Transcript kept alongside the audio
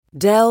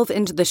Delve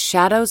into the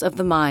shadows of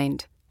the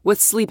mind with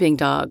Sleeping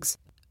Dogs,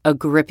 a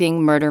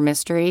gripping murder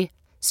mystery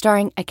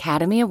starring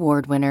Academy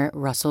Award winner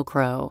Russell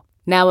Crowe.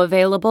 Now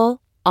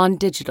available on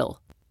digital.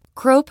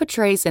 Crowe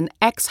portrays an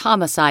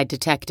ex-homicide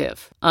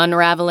detective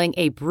unraveling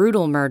a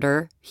brutal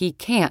murder he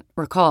can't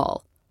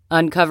recall.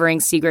 Uncovering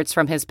secrets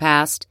from his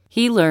past,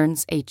 he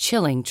learns a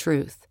chilling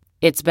truth.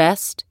 It's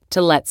best to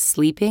let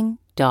sleeping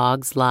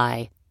dogs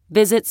lie.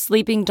 Visit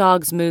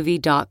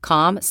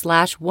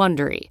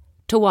sleepingdogsmovie.com/Wondery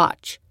to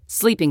watch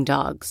Sleeping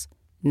Dogs,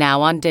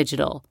 now on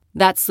digital.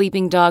 That's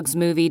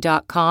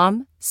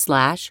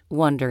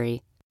sleepingdogsmovie.com/Wondery.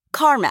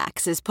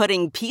 CarMax is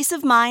putting peace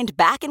of mind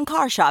back in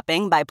car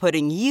shopping by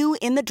putting you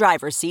in the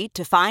driver's seat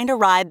to find a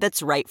ride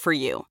that's right for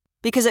you.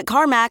 Because at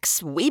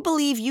CarMax, we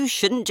believe you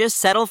shouldn't just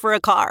settle for a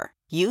car.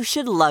 You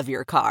should love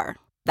your car.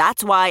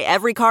 That's why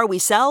every car we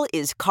sell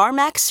is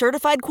CarMax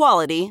certified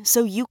quality,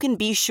 so you can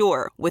be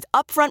sure with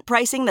upfront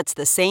pricing that's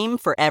the same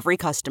for every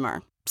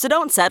customer. So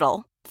don't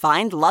settle.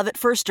 Find love at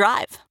first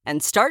drive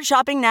and start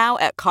shopping now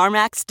at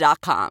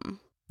CarMax.com.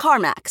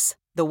 CarMax,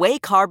 the way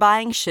car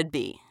buying should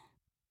be.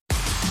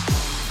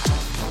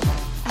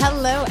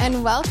 Hello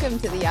and welcome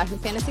to the Yahoo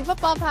Fantasy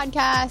Football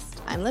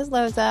Podcast. I'm Liz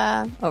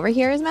Loza. Over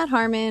here is Matt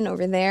Harmon.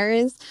 Over there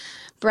is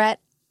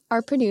Brett,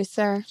 our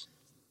producer.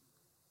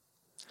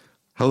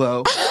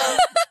 Hello.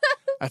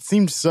 That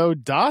seemed so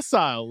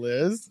docile,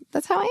 Liz.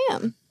 That's how I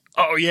am.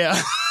 Oh,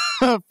 yeah.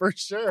 For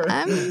sure.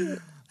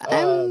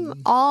 I'm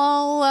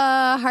all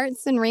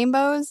hearts and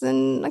rainbows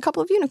and a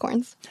couple of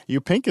unicorns.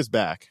 Your pink is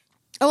back.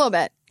 A little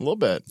bit. A little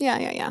bit.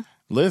 Yeah.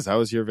 Liz, how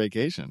was your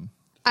vacation?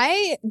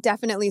 I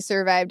definitely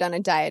survived on a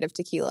diet of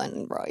tequila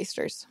and raw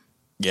oysters.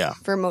 Yeah.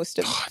 For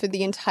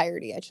the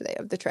entirety, actually,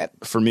 of the trip.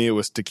 For me, it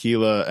was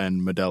tequla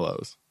and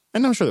Modelo's.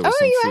 And I'm sure there was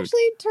some you food.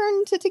 Actually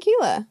turned to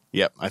tequila.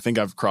 Yep. I think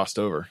I've crossed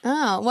over.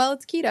 Oh, well,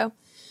 it's keto.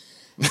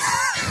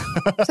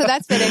 So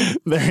that's fitting.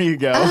 There you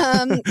go.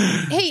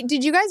 Hey,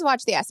 did you guys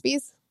watch the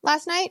ESPYs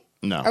last night?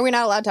 No. Are we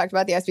not allowed to talk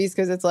about the ESPYs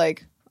because it's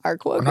like our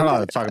quote? We're not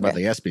allowed to talk about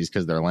the ESPYs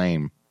because they're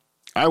lame.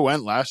 I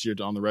went last year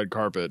on the red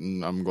carpet,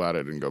 and I'm glad I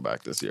didn't go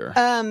back this year.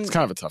 It's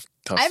kind of a tough.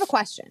 I have a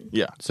question.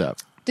 Yeah. What's up?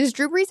 Does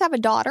Drew Brees have a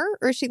daughter,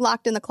 or is she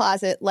locked in the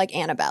closet like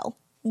Annabelle?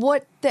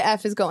 What the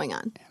F is going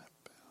on?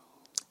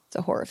 It's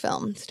a horror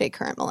film. Stay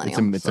current,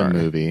 millennial. It's a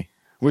movie.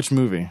 Which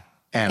movie?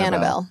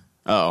 Annabelle.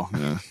 Oh,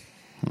 yeah.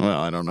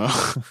 Well, I don't know.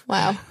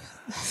 Wow.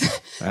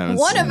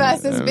 One of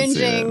us is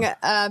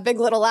binging Big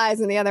Little Lies,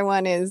 and the other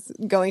one is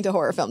going to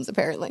horror films,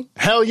 apparently.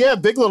 Hell yeah,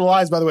 Big Little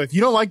Lies, by the way. If you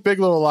don't like Big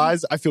Little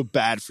Lies, I feel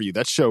bad for you.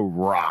 That show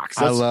rocks.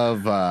 I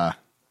love...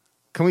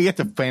 can we get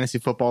to fantasy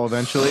football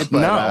eventually?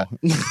 But, no.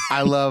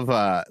 I love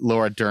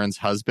Laura Dern's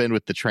husband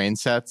with the train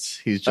sets.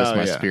 He's just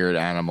my spirit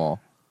animal.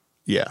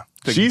 Yeah.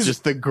 She's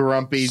just the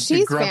grumpy,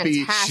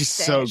 fantastic. She's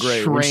so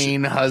great.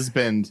 Train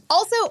husband.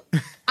 Also,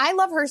 I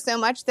love her so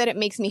much that it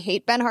makes me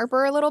hate Ben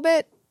Harper a little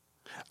bit.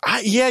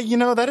 That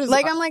is...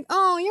 Like, I'm like,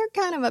 oh, you're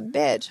kind of a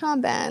bitch, huh,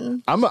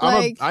 Ben? I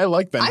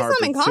like Ben Harper, I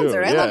saw him in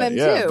concert. Too. I love him,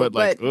 too. But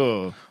like,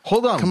 ugh.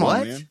 Hold on, Come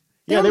what? on, man.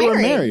 Yeah, they were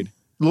married.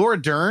 Laura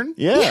Dern?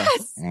 Yeah.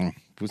 Yes. And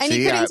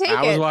he couldn't take it.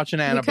 I was watching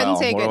Annabelle. He couldn't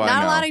take what it. do I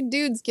Not know? a lot of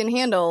dudes can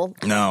handle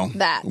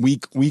that.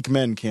 Weak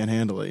men can't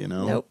handle it, you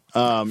know?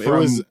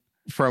 Nope.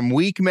 From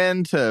weak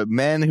men to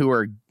men who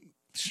are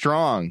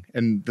strong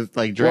and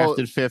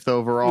drafted fifth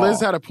overall.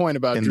 Liz had a point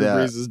about Drew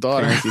Brees'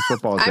 daughter. Fantasy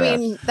football draft. I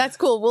mean, that's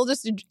cool. We'll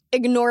just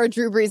ignore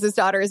Drew Brees'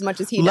 daughter as much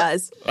as he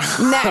does.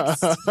 Next.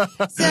 So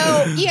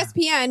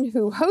ESPN,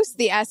 who hosts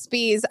the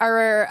ESPYs,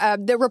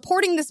 they're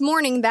reporting this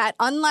morning that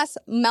unless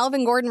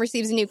Melvin Gordon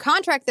receives a new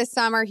contract this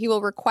summer, he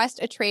will request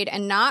a trade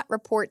and not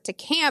report to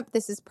camp.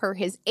 This is per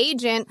his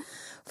agent.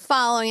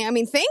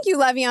 Thank you,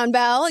 Le'Veon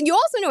Bell. You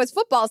also know it's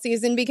football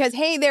season because,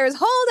 hey, there's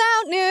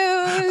holdout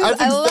news.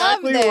 That's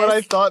exactly what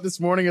I thought this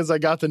morning as I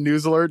got the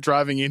news alert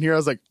driving in here. I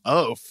was like,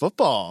 oh,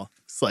 football.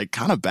 It's like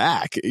kind of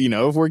back,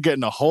 if we're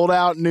getting a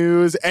holdout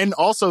news. And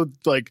also,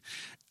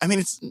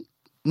 it's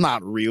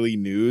not really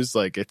news.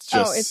 Like, it's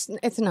just... Oh,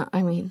 it's not.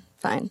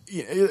 Fine.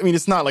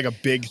 It's not like a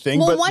big thing.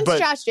 Well, but once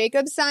Josh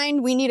Jacobs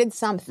signed, we needed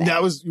something.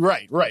 That was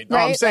right. No,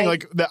 I'm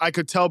saying that I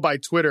could tell by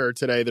Twitter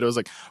today that it was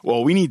like,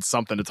 well, we need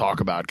something to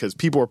talk about because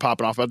people were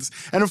popping off about this.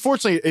 And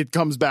unfortunately, it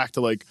comes back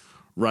to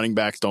running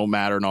backs don't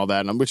matter and all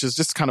that, which is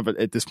just kind of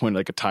at this point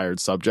a tired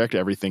subject.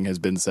 Everything has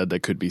been said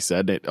that could be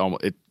said.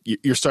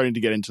 You're starting to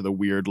get into the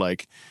weird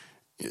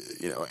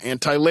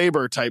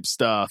anti-labor type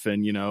stuff,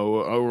 and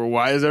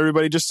why does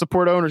everybody just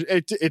support owners?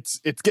 It's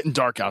getting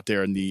dark out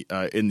there in the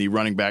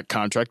running back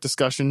contract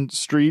discussion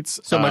streets.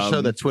 So much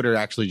so that Twitter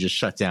actually just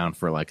shut down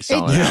for a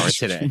solid hour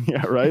today.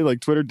 Yeah, right.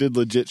 Twitter did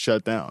legit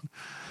shut down.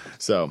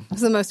 So it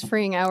was the most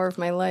freeing hour of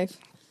my life.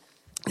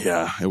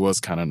 Yeah, it was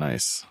kind of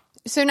nice.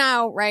 So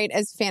now,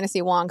 as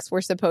fantasy wonks,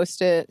 we're supposed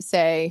to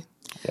say,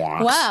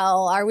 wonks.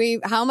 Well,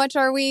 how much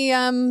are we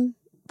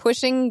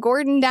pushing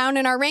Gordon down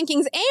in our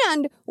rankings?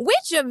 And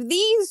which of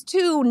these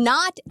two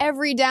not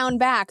every down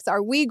backs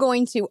are we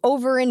going to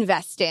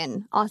overinvest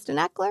in? Austin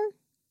Eckler?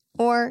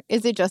 Or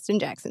is it Justin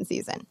Jackson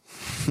season?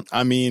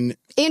 And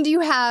do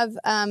you have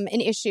an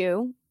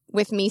issue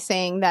with me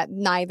saying that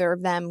neither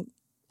of them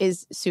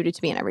is suited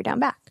to be an every down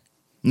back.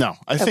 No,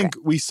 I think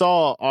we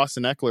saw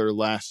Austin Eckler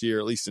last year,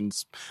 at least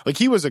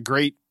he was a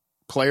great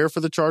player for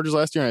the Chargers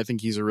last year, and I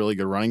think he's a really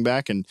good running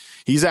back, and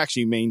he's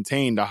actually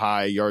maintained a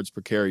high yards per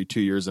carry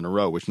 2 years in a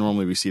row, which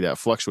normally we see that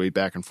fluctuate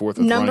back and forth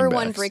with Number running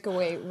one backs.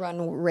 breakaway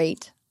run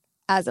rate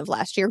as of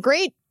last year.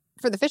 Great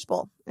for the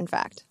fishbowl, in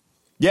fact.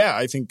 Yeah,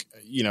 I think,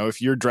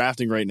 if you're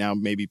drafting right now,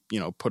 maybe,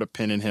 put a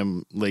pin in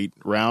him late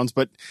rounds,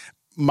 but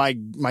my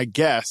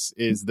guess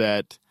is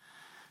that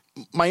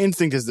my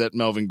instinct is that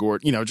Melvin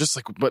Gordon, just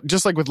like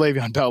with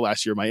Le'Veon Bell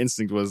last year, my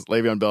instinct was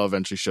Le'Veon Bell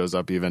eventually shows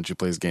up. He eventually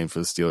plays games for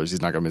the Steelers.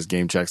 He's not going to miss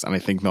game checks. And I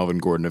think Melvin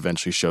Gordon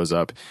eventually shows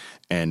up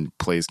and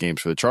plays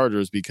games for the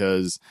Chargers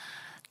because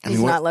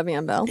he's not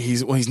Le'Veon Bell.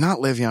 He's not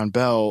Le'Veon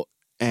Bell.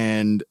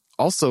 And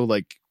also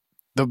like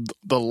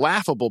the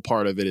laughable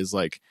part of it is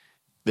like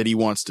that he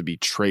wants to be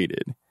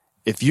traded.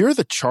 If you're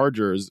the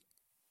Chargers,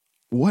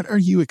 what are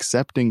you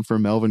accepting for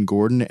Melvin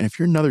Gordon? And if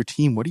you're another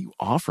team, what are you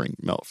offering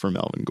for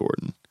Melvin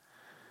Gordon?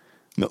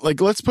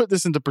 Like, let's put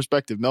this into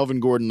perspective.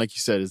 Melvin Gordon, like you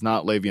said, is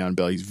not Le'Veon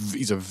Bell.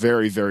 He's a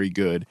very, very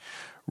good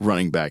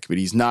running back, but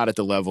he's not at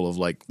the level of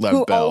like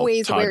Lev Bell. Who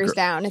always wears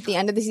down at the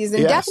end of the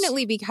season. Yes.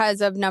 Definitely because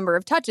of number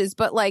of touches,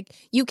 but like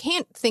you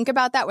can't think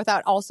about that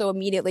without also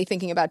immediately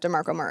thinking about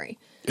DeMarco Murray.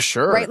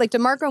 Sure. Right? Like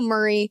DeMarco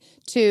Murray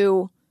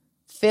to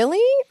Philly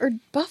or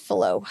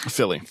Buffalo?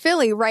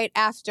 Philly right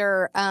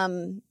after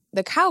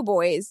the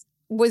Cowboys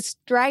was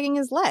dragging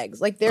his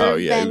legs. Like there have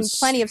been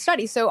plenty of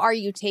studies. So are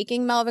you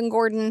taking Melvin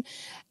Gordon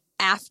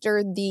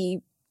after the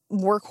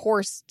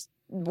workhorse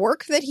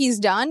work that he's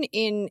done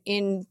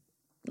in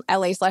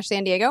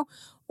LA/San Diego,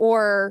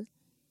 or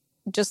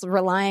just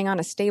relying on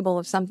a stable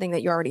of something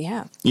that you already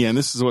have? Yeah, and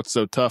this is what's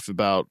so tough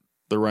about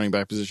the running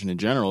back position in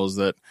general is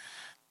that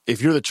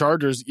if you're the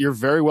Chargers, you're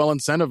very well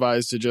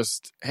incentivized to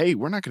just, hey,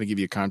 we're not going to give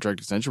you a contract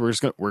extension.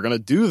 We're going to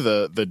do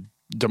the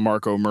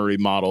DeMarco Murray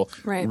model,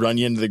 right. Run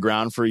you into the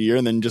ground for a year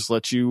and then just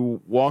let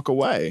you walk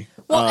away.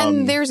 Well,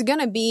 and there's going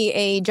to be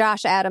a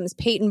Josh Adams,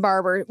 Peyton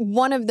Barber,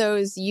 one of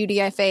those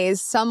UDFAs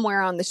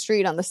somewhere on the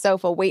street on the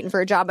sofa waiting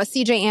for a job, a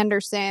CJ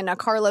Anderson, a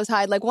Carlos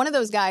Hyde, like one of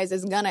those guys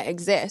is going to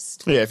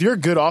exist. Yeah, if you're a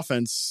good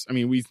offense, I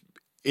mean,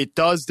 it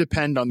does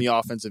depend on the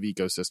offensive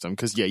ecosystem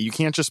because, you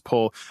can't just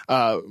pull.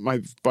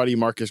 My buddy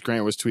Marcus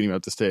Grant was tweeting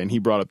about this today, and he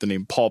brought up the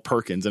name Paul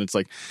Perkins, and it's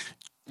like,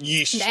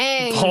 yeesh,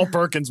 dang. Paul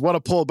Perkins, what a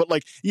pull. But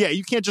like,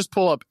 you can't just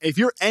pull up, if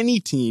you're any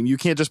team, you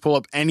can't just pull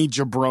up any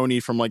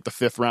jabroni from like the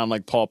 5th round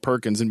like Paul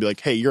Perkins and be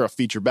like, hey, you're a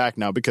feature back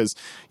now because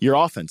your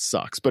offense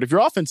sucks. But if your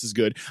offense is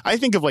good, I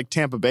think of like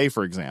Tampa Bay,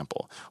 for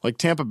example. Like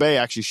Tampa Bay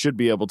actually should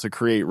be able to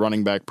create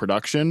running back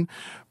production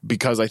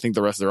because I think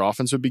the rest of their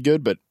offense would be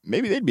good, but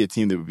maybe they'd be a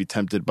team that would be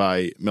tempted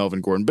by Melvin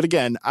Gordon. But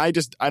again, I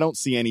don't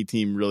see any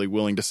team really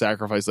willing to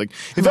sacrifice. Like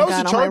if I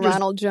was the Chargers, my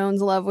Ronald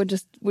Jones love would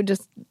just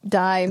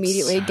die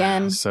immediately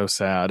again. So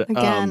sad.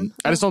 Again.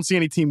 I just don't see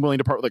any team willing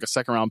to part with like a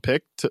 2nd round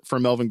pick for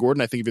Melvin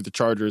Gordon. I think if you're the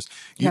Chargers,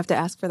 you have to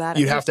ask for that.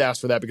 You'd have to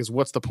ask for that because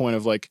what's the point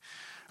of like,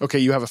 okay,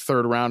 you have a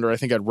 3rd rounder. I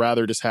think I'd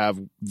rather just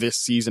have this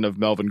season of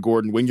Melvin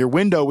Gordon when your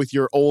window with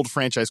your old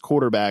franchise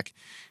quarterback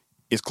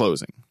is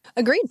closing.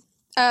 Agreed.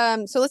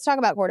 So let's talk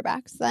about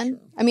quarterbacks then. Sure.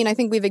 I mean, I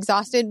think we've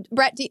exhausted.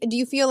 Brett, do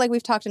you feel like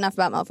we've talked enough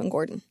about Melvin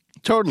Gordon?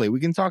 Totally. We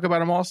can talk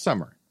about him all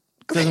summer.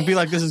 It doesn't feel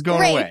like this is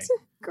going away.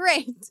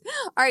 Great.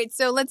 All right.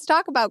 So let's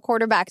talk about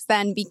quarterbacks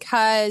then,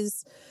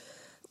 because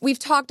we've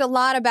talked a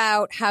lot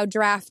about how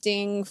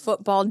drafting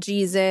football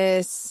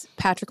Jesus,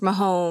 Patrick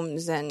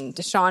Mahomes, and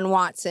Deshaun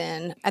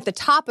Watson at the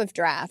top of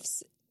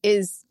drafts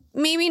is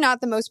maybe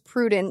not the most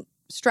prudent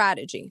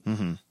strategy.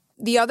 Mm-hmm.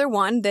 The other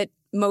one that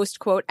most,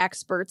 quote,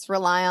 experts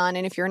rely on,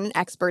 and if you're in an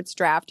experts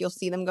draft, you'll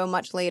see them go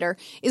much later,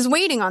 is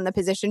waiting on the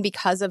position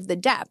because of the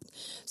depth.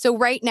 So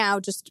right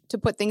now, just to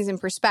put things in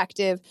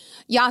perspective,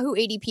 Yahoo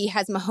ADP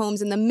has Mahomes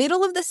in the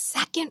middle of the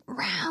 2nd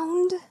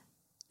round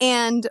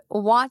and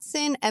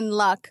Watson and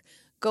Luck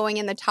going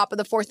in the top of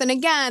the 4th. And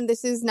again,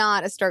 this is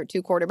not a start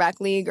 2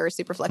 quarterback league or a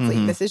super flex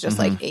league. This is just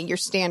like your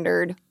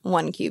standard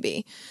 1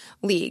 QB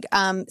league.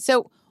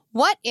 So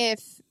what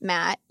if,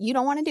 Matt, you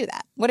don't want to do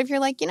that? What if you're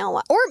like, you know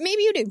what? Or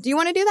maybe you do. Do you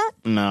want to do that?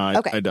 No, I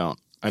don't.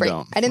 I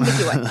don't. I didn't think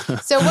you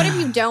would. So what if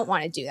you don't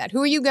want to do that?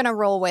 Who are you going to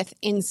roll with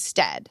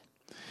instead?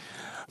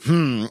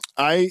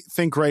 I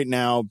think right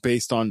now,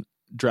 based on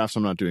drafts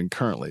I'm not doing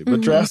currently,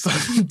 but drafts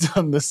I've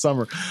done this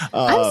summer.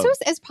 I'm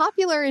as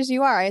popular as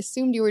you are. I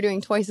assumed you were doing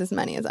twice as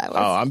many as I was.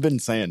 Oh, I've been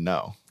saying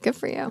no. Good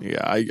for you.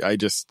 Yeah,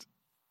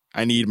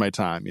 I need my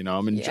time.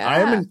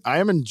 I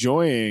am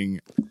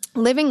enjoying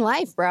living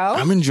life, bro.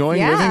 I'm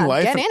enjoying living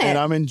life, get in it. And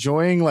I'm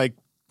enjoying like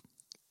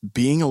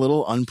being a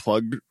little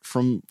unplugged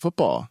from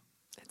football.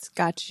 It's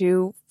got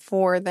you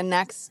for the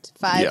next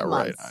 5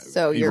 months, right.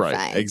 So you're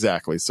fine.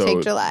 Exactly. So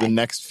take July. The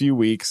next few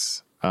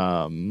weeks.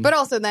 But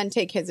also then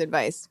take his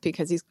advice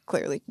because he's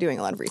clearly doing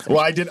a lot of research. Well,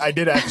 I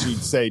did actually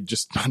say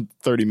just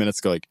 30 minutes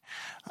ago, like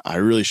I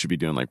really should be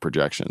doing like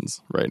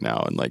projections right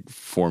now and like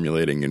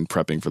formulating and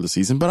prepping for the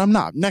season, but I'm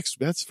not.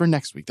 That's for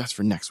next week.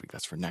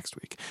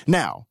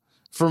 Now,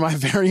 for my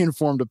very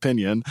informed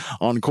opinion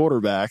on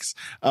quarterbacks.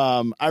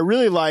 I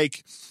really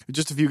like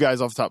just a few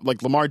guys off the top.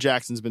 Like Lamar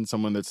Jackson's been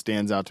someone that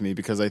stands out to me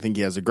because I think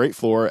he has a great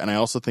floor, and I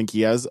also think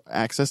he has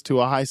access to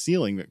a high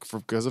ceiling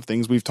because of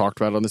things we've talked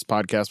about on this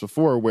podcast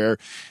before, where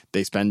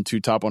they spend 2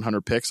 top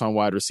 100 picks on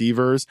wide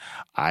receivers.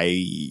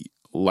 I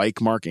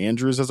like Mark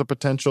Andrews as a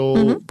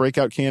potential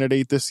breakout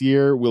candidate this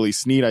year. Willie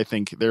Snead, I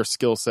think their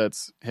skill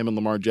sets, him and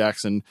Lamar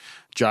Jackson,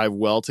 jive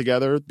well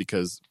together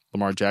because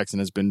Lamar Jackson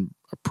has been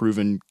a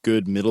proven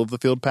good middle of the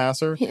field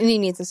passer. And he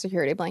needs a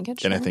security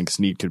blanket. Sure. And I think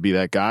Snead could be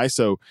that guy.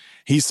 So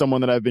he's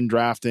someone that I've been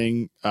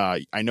drafting.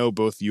 I know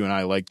both you and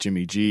I like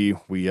Jimmy G.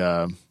 We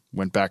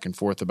went back and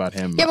forth about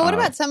him. Yeah, but what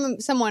about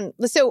someone?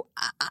 So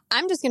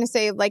I'm just going to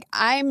say, like,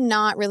 I'm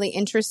not really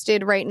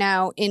interested right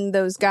now in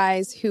those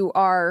guys who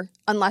are,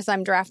 unless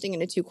I'm drafting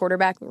in a 2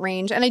 quarterback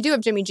range. And I do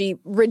have Jimmy G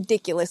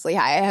ridiculously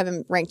high. I have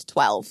him ranked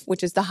 12,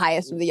 which is the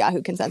highest of the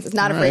Yahoo consensus.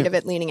 Not afraid of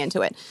it, leaning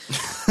into it.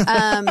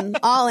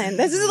 All in.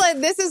 This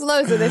is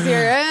Loza this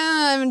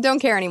year.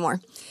 Don't care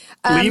anymore.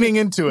 Leaning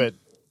into it.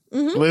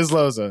 Liz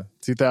Loza,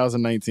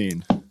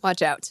 2019.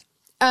 Watch out.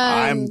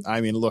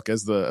 I mean, look,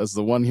 as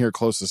the one here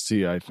closest to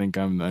you, I think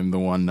I'm the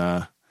one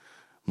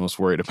most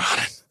worried about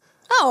it.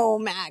 Oh,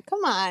 Matt,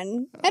 come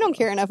on. I don't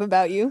care enough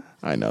about you.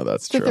 I know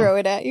that's true. To throw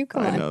it at you.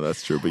 Come on. I know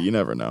that's true, but you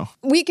never know.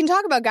 We can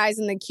talk about guys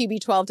in the QB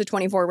 12 to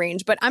 24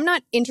 range, but I'm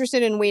not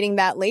interested in waiting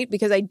that late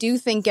because I do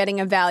think getting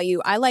a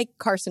value. I like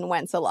Carson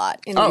Wentz a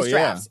lot in these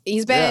drafts.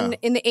 He's been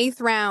in the 8th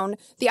round.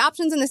 The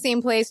options in the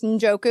same place.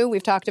 Njoku,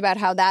 we've talked about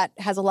how that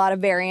has a lot of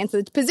variance.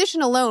 It's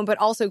position alone, but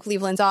also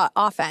Cleveland's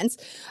offense.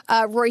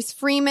 Royce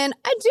Freeman.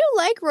 I do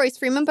like Royce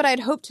Freeman, but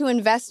I'd hope to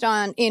invest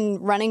in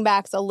running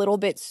backs a little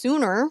bit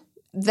sooner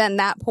than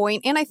that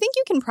point. And I think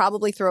you can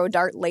probably throw a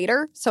dart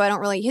later. So I don't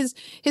really, his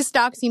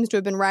stock seems to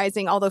have been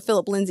rising, although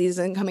Philip Lindsay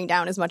isn't coming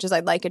down as much as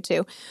I'd like it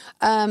to.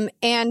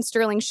 And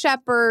Sterling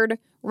Shepard,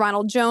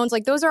 Ronald Jones,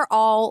 like those are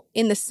all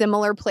in the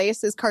similar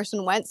place as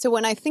Carson Wentz. So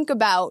when I think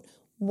about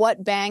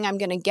what bang I'm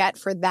going to get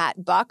for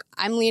that buck,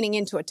 I'm leaning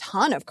into a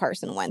ton of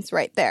Carson Wentz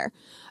right there.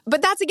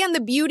 But that's, again,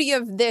 the beauty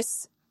of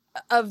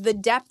the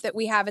depth that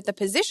we have at the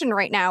position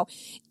right now.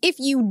 If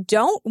you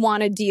don't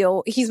want to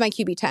deal, he's my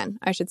QB 10,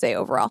 I should say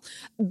overall.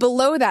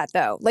 Below that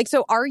though, like,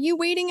 so are you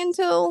waiting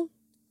until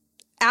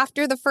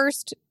after the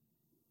first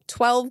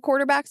 12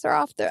 quarterbacks are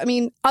off there? I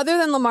mean, other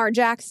than Lamar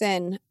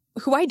Jackson,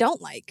 who I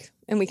don't like,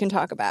 and we can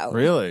talk about.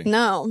 Really?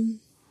 No.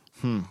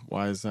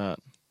 Why is that?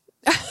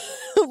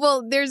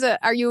 Well,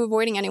 are you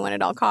avoiding anyone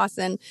at all costs?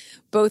 And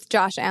both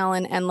Josh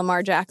Allen and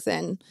Lamar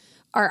Jackson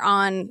are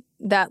on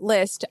that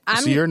list.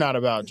 So you're not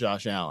about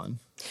Josh Allen.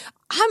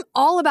 I'm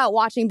all about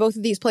watching both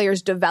of these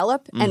players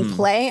develop and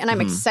play, and I'm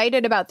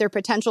excited about their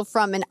potential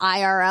from an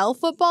IRL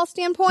football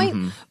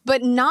standpoint,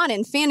 but not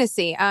in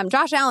fantasy.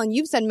 Josh Allen,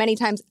 you've said many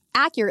times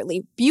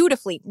accurately,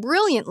 beautifully,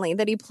 brilliantly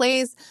that he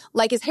plays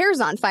like his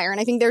hair's on fire,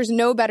 and I think there's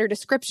no better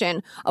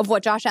description of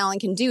what Josh Allen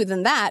can do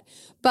than that.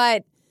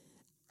 But,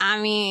 I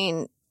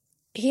mean,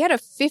 he had a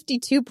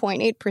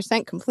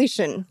 52.8%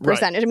 completion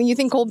percentage. Right. I mean, you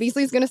think Cole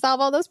Beasley's going to solve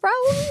all those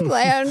problems?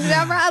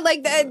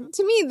 Like that,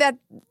 to me, that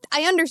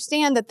I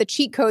understand that the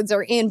cheat codes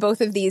are in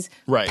both of these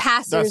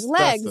passers'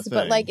 legs,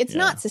 but like it's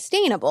not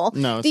sustainable.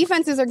 No,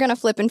 defenses are going to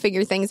flip and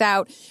figure things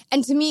out.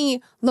 And to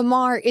me,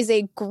 Lamar is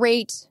a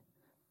great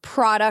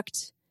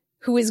product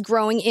who is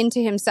growing into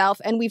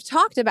himself. And we've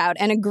talked about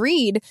and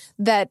agreed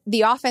that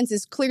the offense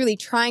is clearly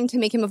trying to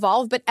make him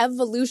evolve, but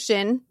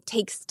evolution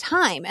takes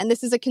time. And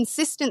this is a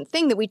consistent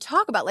thing that we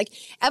talk about. Like,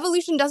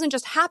 evolution doesn't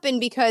just happen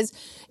because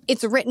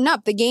it's written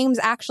up. The games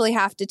actually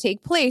have to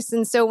take place.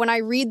 And so when I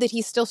read that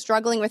he's still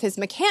struggling with his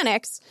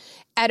mechanics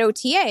at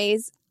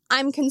OTAs,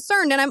 I'm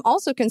concerned, and I'm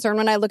also concerned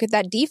when I look at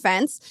that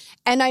defense.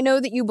 And I know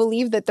that you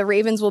believe that the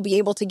Ravens will be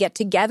able to get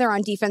together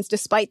on defense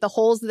despite the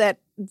holes that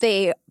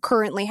they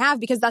currently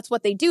have, because that's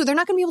what they do. They're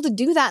not going to be able to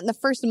do that in the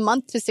first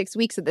month to 6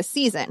 weeks of the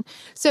season.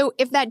 So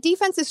if that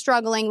defense is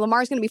struggling,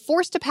 Lamar's going to be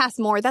forced to pass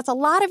more. That's a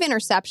lot of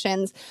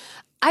interceptions.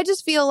 I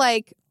just feel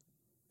like,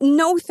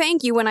 no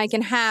thank you when I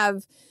can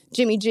have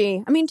Jimmy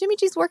G. I mean, Jimmy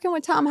G's working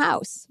with Tom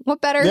House.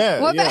 What better?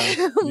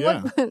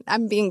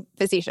 I'm being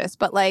facetious,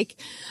 but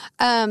like,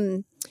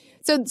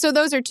 So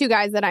those are two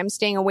guys that I'm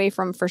staying away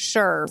from for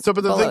sure. So,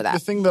 but the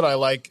thing that I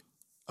like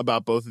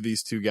about both of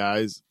these two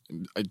guys,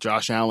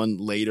 Josh Allen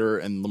later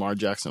and Lamar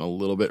Jackson a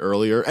little bit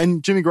earlier,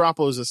 and Jimmy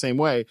Garoppolo is the same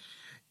way.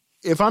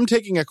 If I'm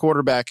taking a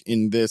quarterback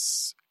in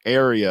this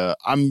area,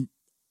 I'm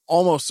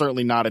almost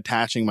certainly not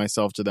attaching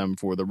myself to them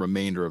for the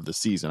remainder of the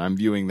season. I'm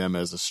viewing them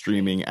as a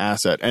streaming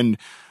asset.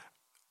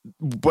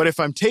 But if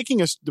I'm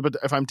taking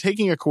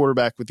a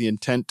quarterback with the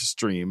intent to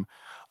stream,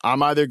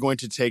 I'm either going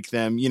to take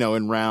them,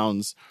 in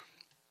rounds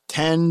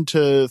 10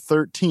 to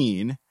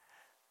 13.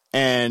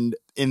 And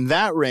in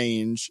that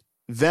range,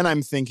 then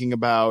I'm thinking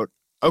about,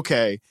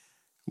 okay,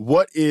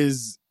 what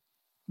is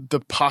the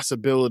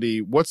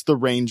possibility, what's the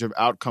range of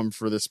outcome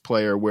for this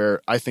player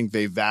where I think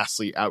they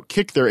vastly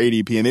outkick their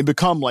ADP and they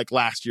become like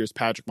last year's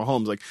Patrick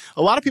Mahomes. Like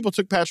a lot of people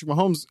took Patrick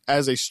Mahomes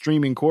as a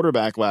streaming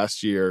quarterback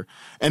last year,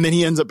 and then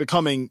he ends up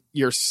becoming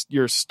your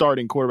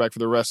starting quarterback for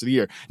the rest of the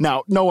year.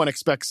 Now, no one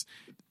expects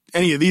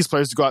any of these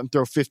players to go out and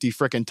throw 50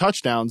 frickin'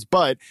 touchdowns,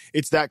 but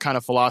it's that kind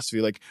of philosophy.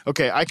 Like,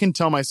 okay, I can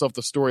tell myself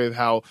the story of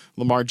how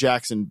Lamar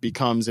Jackson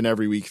becomes an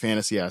every week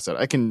fantasy asset.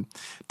 I can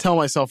tell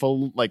myself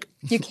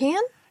You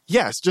can?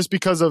 Yes, just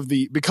because of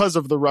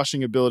the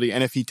rushing ability,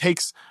 and if he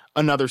takes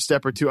another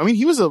step or two. I mean,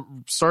 he was a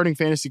starting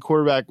fantasy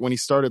quarterback when he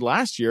started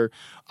last year.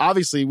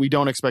 Obviously, we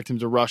don't expect him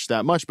to rush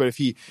that much, but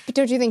But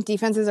don't you think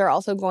defenses are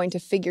also going to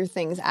figure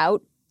things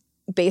out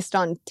based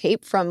on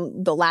tape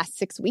from the last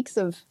 6 weeks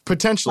of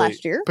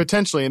last year?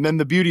 Potentially. And then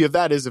the beauty of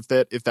that is if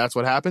that's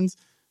what happens,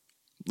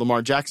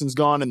 Lamar Jackson's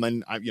gone, and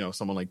then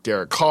someone like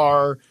Derek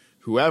Carr,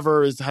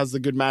 whoever has the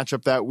good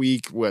matchup that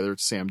week, whether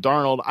it's Sam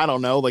Darnold, I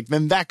don't know,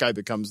 then that guy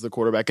becomes the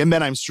quarterback, and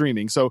then I'm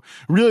streaming. So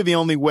really the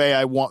only way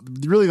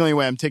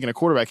I'm taking a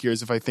quarterback here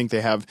is if I think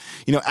they have,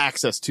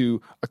 access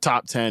to a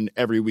top 10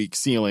 every week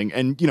ceiling.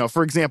 And,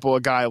 for example, a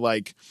guy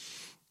like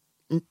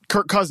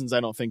Kirk Cousins, I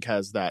don't think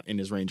has that in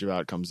his range of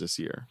outcomes this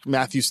year.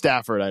 Matthew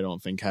Stafford, I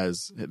don't think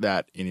has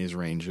that in his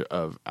range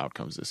of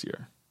outcomes this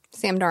year.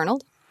 Sam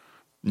Darnold?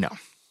 No.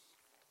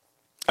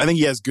 I think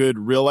he has good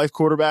real-life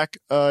quarterback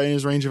in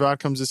his range of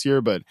outcomes this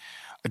year, but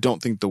I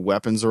don't think the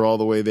weapons are all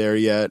the way there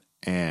yet.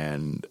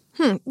 And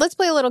let's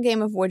play a little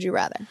game of Would You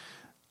Rather.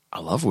 I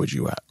love Would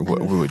You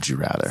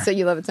Rather. So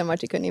you love it so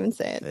much you couldn't even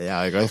say it. Yeah,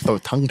 I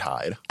felt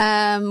tongue-tied.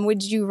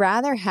 Would you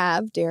rather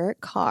have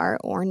Derek Carr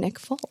or Nick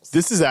Foles?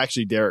 This is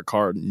actually Derek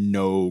Carr,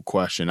 no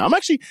question. I'm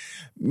actually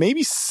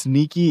maybe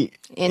sneaky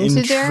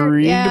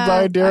intrigued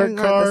by Derek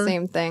Carr. The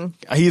same thing.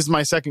 He's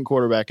my second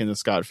quarterback in the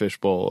Scott Fish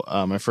Bowl.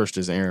 My first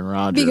is Aaron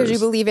Rodgers. Because you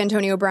believe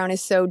Antonio Brown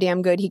is so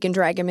damn good he can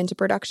drag him into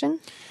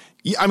production?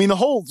 Yeah, I mean, the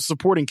whole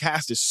supporting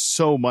cast is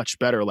so much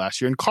better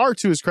last year. And Carr,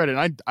 to his credit,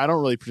 and I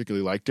don't really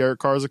particularly like Derek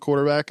Carr as a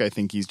quarterback. I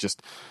think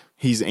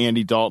he's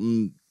Andy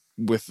Dalton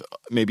with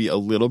maybe a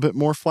little bit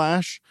more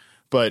flash.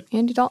 But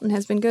Andy Dalton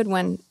has been good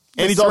when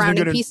the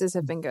surrounding pieces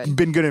have been good.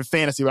 Been good in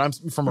fantasy, but I'm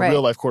from a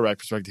real life quarterback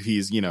perspective,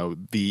 he's,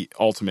 the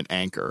ultimate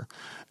anchor.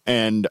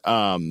 And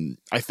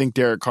I think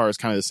Derek Carr is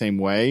kind of the same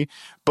way.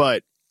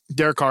 But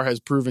Derek Carr has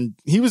proven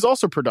he was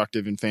also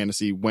productive in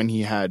fantasy when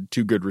he had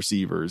two good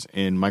receivers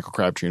in Michael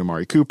Crabtree and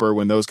Amari Cooper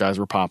when those guys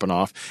were popping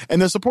off.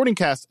 And the supporting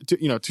cast,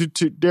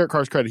 to Derek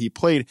Carr's credit, he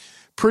played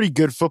pretty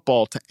good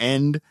football to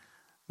end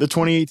the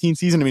 2018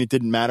 season. I mean, it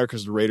didn't matter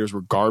because the Raiders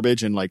were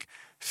garbage. And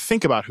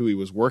think about who he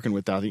was working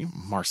with now.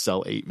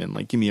 Marcel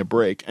Aitman, give me a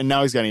break. And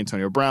now he's got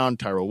Antonio Brown,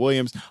 Tyrell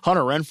Williams,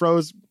 Hunter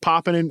Renfro's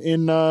popping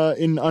in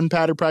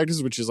unpadded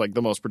practices, which is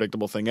the most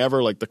predictable thing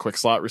ever. The quick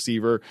slot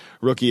receiver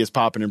rookie is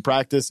popping in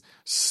practice,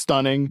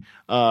 stunning.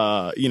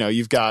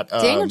 You've got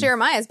Daniel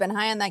Jeremiah has been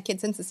high on that kid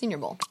since the Senior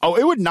Bowl. Oh,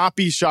 it would not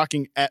be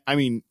shocking.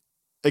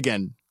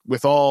 Again,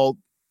 with all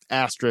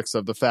asterisks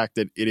of the fact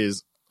that it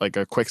is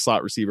a quick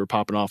slot receiver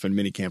popping off in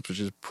mini camps,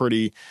 which is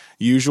pretty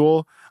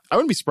usual. I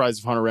wouldn't be surprised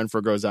if Hunter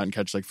Renfrow goes out and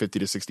catches 50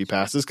 to 60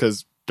 passes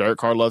because Derek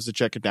Carr loves to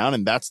check it down,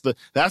 and that's the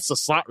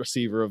slot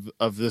receiver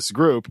of this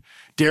group.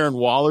 Darren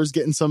Waller's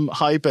getting some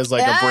hype as a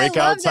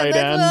breakout tight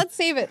end. Let's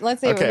save it. We're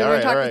going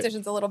to talk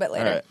positions a little bit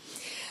later.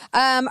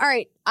 All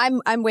right.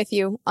 I'm with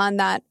you on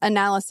that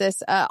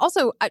analysis.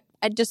 Also,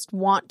 I just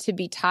want to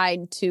be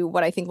tied to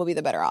what I think will be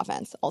the better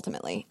offense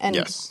ultimately. And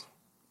yes.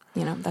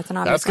 That's an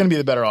obvious. That's going to be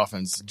the better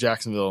offense.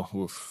 Jacksonville.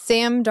 Oof.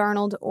 Sam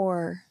Darnold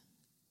or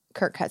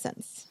Kirk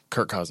Cousins?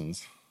 Kirk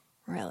Cousins.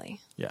 Really?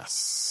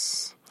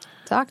 Yes.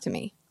 Talk to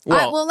me.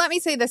 Well, let me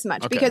say this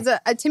much, because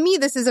to me,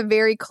 this is a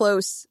very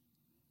close.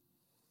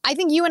 I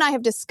think you and I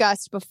have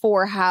discussed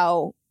before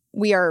how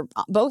we are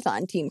both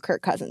on Team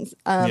Kirk Cousins,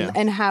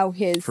 and how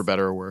his, for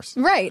better or worse,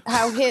 right?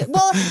 How his,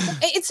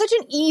 it's such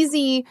an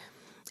easy.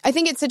 I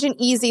think it's such an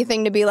easy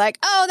thing to be like,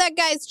 oh, that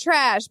guy's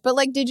trash. But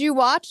did you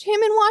watch him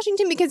in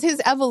Washington? Because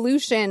his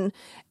evolution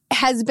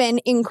has been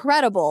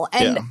incredible.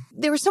 And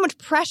there was so much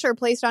pressure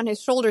placed on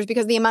his shoulders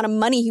because of the amount of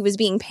money he was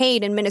being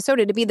paid in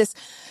Minnesota to be this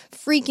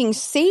freaking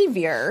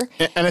savior.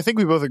 And I think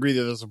we both agree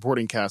that the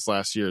supporting cast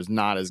last year is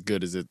not as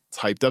good as it's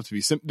hyped up to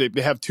be.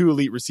 They have two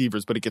elite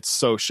receivers, but it gets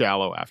so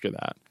shallow after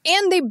that.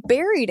 And they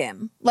buried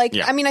him.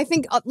 I mean, I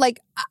think,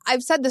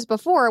 I've said this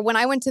before, when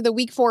I went to the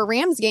Week 4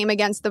 Rams game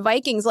against the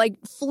Vikings,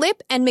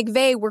 Flip and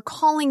McVay were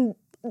calling.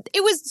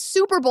 It was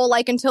Super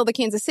Bowl-like until the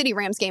Kansas City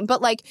Rams game,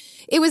 but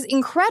it was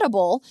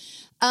incredible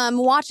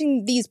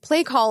watching these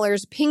play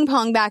callers ping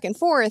pong back and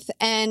forth,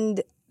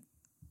 and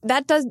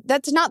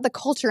that's not the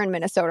culture in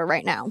Minnesota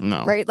right now,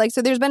 right?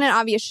 So there's been an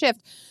obvious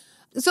shift.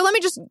 So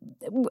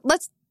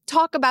let's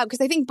talk about,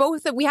 because I think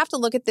we have to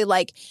look at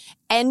the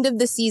end of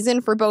the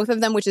season for both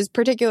of them, which is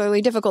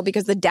particularly difficult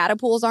because the data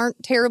pools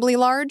aren't terribly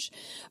large,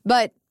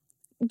 but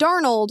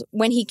Darnold,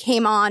 when he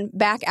came on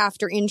back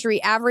after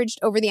injury, averaged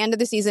over the end of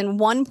the season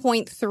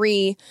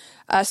 1.3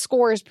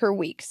 scores per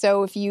week.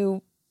 So if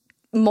you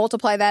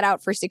multiply that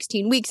out for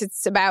 16 weeks,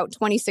 it's about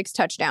 26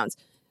 touchdowns.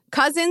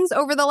 Cousins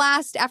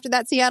after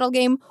that Seattle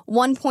game,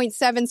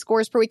 1.7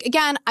 scores per week.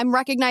 Again, I'm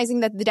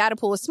recognizing that the data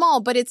pool is small,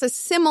 but it's a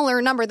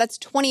similar number. That's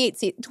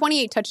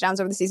 28 touchdowns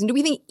over the season. Do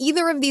we think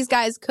either of these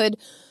guys could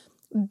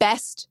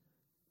best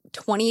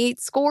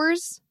 28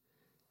 scores?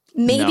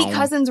 Maybe no.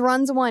 Cousins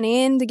runs one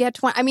in to get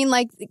 20. I mean,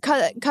 like,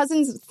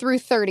 Cousins threw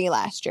 30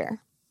 last year.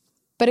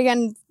 But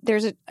again,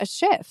 there's a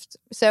shift.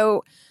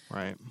 So,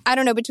 right. I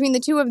don't know. Between the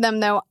two of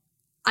them, though,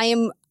 I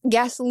am,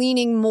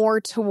 leaning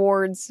more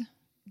towards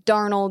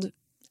Darnold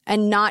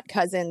and not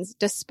Cousins,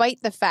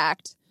 despite the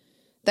fact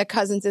that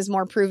Cousins is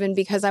more proven,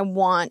 because I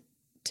want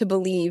to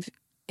believe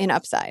in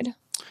upside.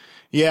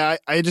 Yeah,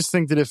 I just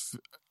think that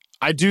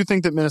I do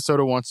think that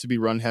Minnesota wants to be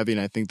run heavy,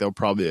 and I think they'll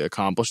probably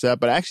accomplish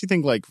that. But I actually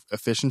think, like,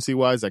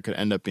 efficiency-wise, that could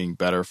end up being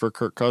better for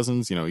Kirk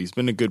Cousins. You know, he's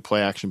been a good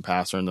play-action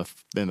passer in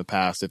the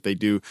past. If they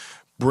do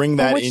bring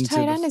that into... Which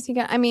tight end is he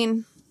got? I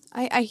mean...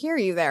 I hear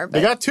you there. But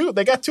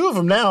They got two of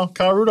them now.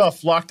 Kyle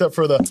Rudolph locked up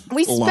for the long term.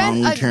 We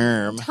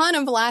spent a ton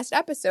of last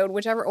episode,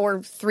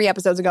 or 3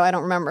 episodes ago. I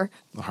don't remember.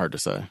 Hard to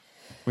say.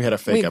 We had a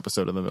fake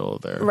episode in the middle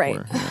of there.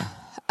 Right.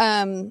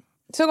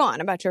 So go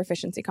on about your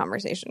efficiency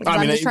conversation.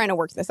 I'm just trying to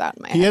work this out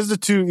in my head. He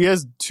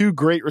has two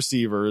great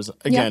receivers.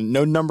 Again,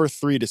 no number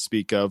 3 to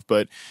speak of,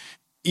 but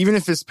even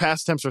if his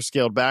pass attempts are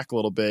scaled back a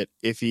little bit,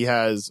 if he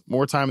has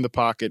more time in the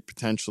pocket,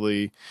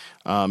 potentially,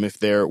 if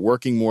they're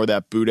working more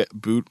that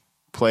boot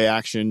play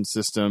action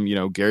system, you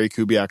know, Gary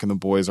Kubiak and the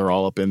boys are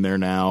all up in there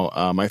now.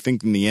 I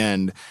think in the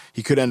end,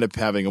 he could end up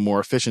having a more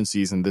efficient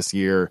season this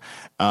year,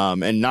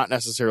 and not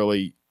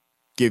necessarily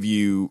give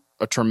you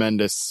a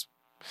tremendous.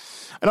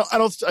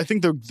 I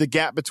think the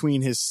gap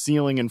between his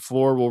ceiling and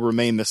floor will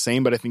remain the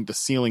same, but I think the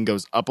ceiling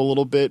goes up a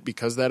little bit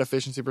because of that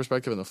efficiency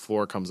perspective, and the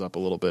floor comes up a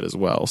little bit as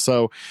well.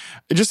 So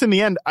just in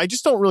the end, I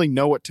just don't really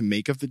know what to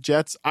make of the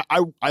Jets.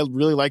 I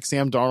really like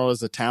Sam Darnold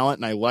as a talent,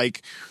 and I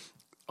like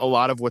a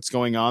lot of what's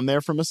going on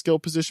there from a skill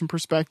position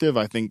perspective.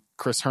 I think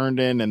Chris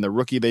Herndon and the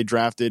rookie they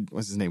drafted,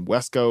 what's his name,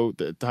 Wesco,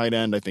 the tight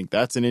end, I think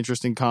that's an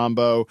interesting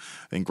combo.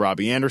 I think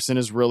Robbie Anderson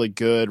is really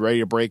good, ready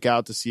to break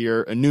out this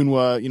year.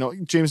 Enunwa, you know,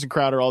 Jameson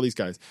Crowder, all these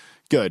guys.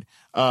 Good.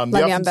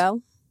 Le'Veon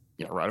Bell?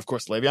 Yeah, right, of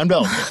course, Le'Veon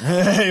Bell.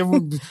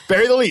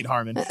 Bury the lead,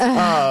 Harmon.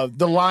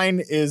 The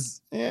line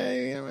is,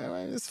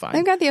 it's fine.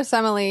 They've got the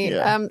Osemele.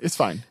 Yeah, it's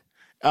fine.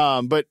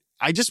 But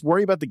I just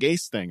worry about the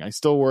Gase thing. I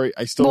still worry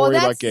about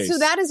Gase. So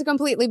that is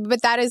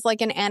but that is like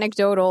an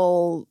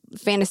anecdotal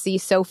fantasy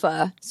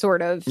sofa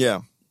sort of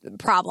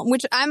problem,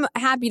 which I'm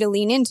happy to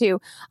lean into.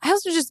 I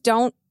also just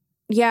don't,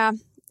 I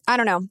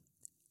don't know.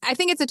 I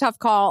think it's a tough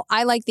call.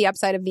 I like the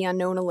upside of the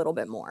unknown a little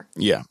bit more.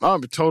 Yeah,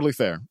 totally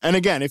fair. And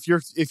again, if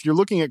you're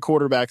looking at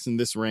quarterbacks in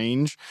this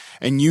range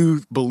and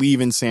you believe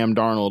in Sam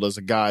Darnold as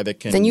a guy that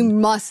can, then you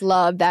must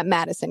love that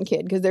Madison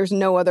kid, because there's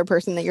no other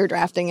person that you're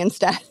drafting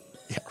instead.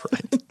 Yeah,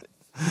 right.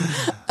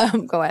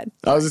 Go ahead.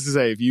 I was just to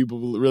say, if you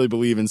really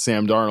believe in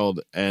Sam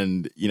Darnold,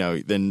 and you know,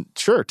 then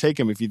sure, take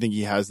him. If you think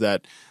he has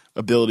that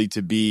ability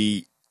to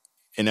be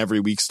an every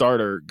week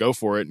starter, go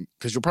for it,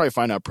 because you'll probably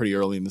find out pretty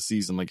early in the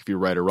season, like if you're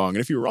right or wrong. And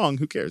if you're wrong,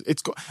 who cares?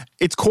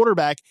 It's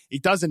quarterback.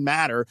 It doesn't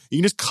matter. You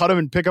can just cut him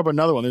and pick up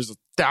another one. There's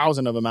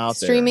 1,000 of them out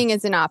there. Streaming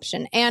is an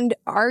option. And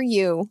are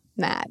you,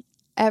 Matt,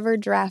 ever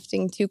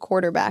drafting 2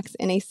 quarterbacks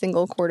in a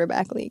single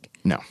quarterback league?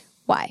 No.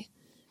 Why?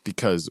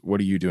 Because what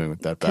are you doing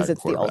with that bad quarterback? Because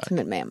it's the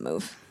ultimate man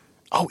move.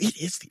 Oh, it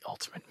is the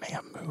ultimate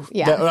man move.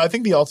 Yeah. I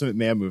think the ultimate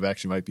man move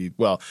actually might be,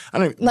 I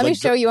don't Let me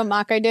show you a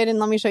mock I did, and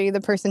let me show you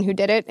the person who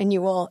did it, and you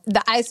will,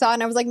 I saw it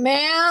and I was like,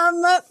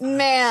 ma'am.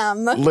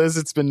 Liz,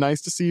 it's been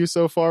nice to see you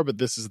so far, but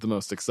this is the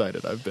most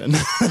excited I've been.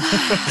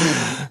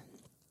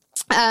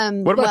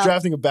 What about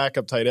drafting a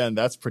backup tight end?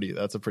 That's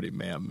a pretty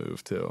man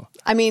move too.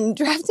 I mean,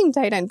 drafting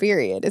tight end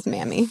period is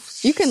mammy.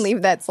 You can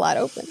leave that slot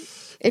open.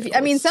 Does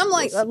Yahoo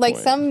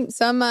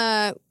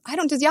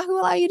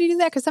allow you to do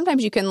that? Because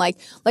sometimes you can like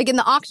in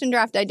the auction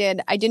draft I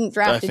didn't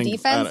draft a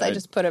defense. I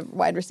just put a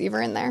wide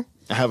receiver in there.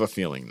 I have a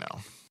feeling no.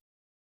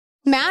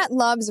 Matt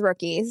loves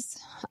rookies.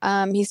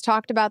 He's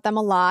talked about them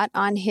a lot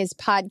on his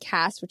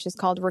podcast, which is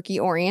called Rookie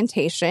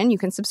Orientation. You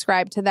can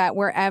subscribe to that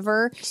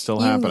wherever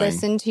you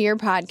listen to your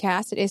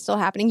podcast. It is still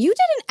happening. You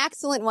did an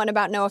excellent one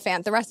about Noah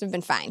Fant. The rest have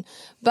been fine.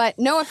 But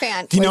Noah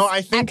Fant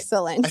was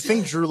excellent. I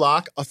think Drew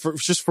Lock,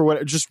 just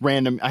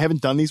random, I haven't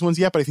done these ones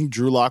yet, but I think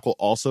Drew Lock will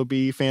also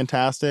be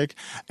fantastic.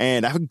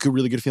 And I have a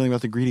really good feeling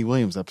about the Greedy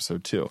Williams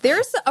episode too.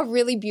 There's a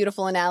really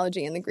beautiful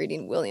analogy in the Greedy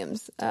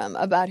Williams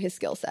about his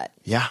skill set.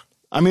 Yeah.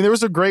 I mean, there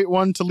was a great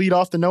one to lead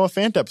off the Noah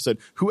Fant episode.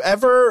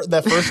 Whoever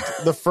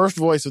the first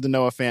voice of the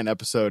Noah Fant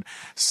episode,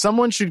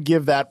 someone should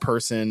give that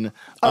person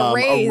a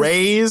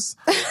raise.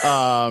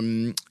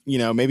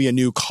 Maybe a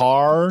new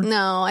car.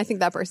 No, I think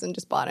that person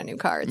just bought a new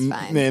car. It's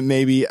fine.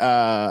 Maybe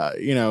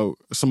some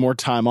more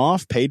time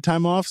off, paid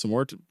time off, some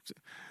more,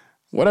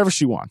 whatever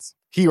she wants.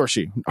 He or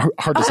she.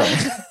 Hard to say.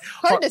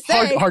 Hard to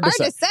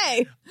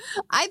say.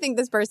 I think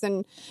this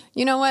person,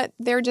 you know what?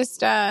 They're just,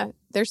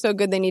 they're so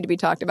good they need to be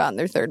talked about in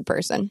their third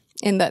person.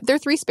 They're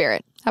 3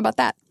 spirit. How about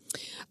that?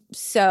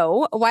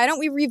 So why don't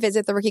we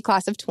revisit the rookie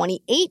class of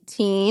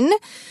 2018?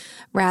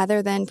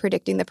 rather than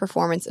predicting the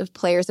performance of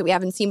players that we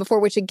haven't seen before,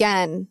 which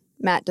again,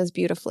 Matt does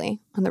beautifully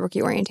on the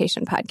Rookie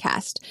Orientation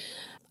podcast.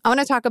 I want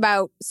to talk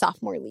about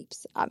sophomore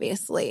leaps,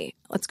 obviously.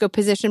 Let's go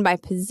position by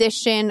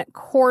position.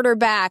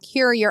 Quarterback,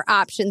 here are your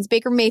options.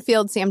 Baker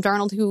Mayfield, Sam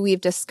Darnold, who we've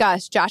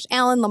discussed, Josh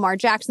Allen, Lamar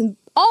Jackson,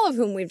 all of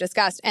whom we've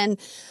discussed, and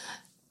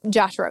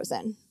Josh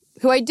Rosen,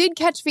 who I did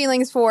catch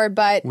feelings for,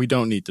 but... We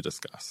don't need to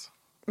discuss.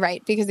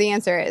 Right, because the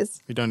answer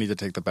is... We don't need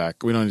to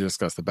we don't need to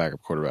discuss the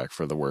backup quarterback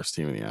for the worst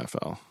team in the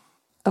NFL.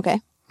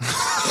 Okay.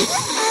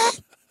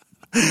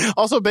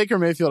 Also, Baker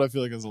Mayfield, I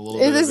feel like is a little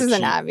bit This of a is cheat.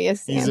 an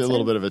obvious He's answer. a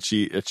little bit of a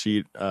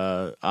cheat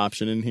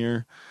option in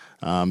here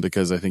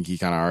because I think he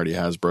kind of already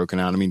has broken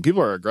out. I mean,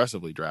 people are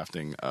aggressively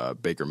drafting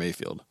Baker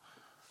Mayfield.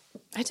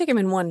 I took him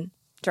in one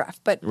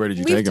draft, but where did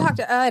you take him?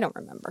 I don't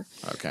remember.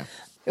 Okay.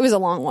 It was a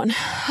long one.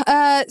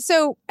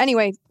 So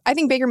anyway, I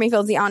think Baker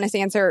Mayfield's the honest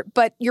answer,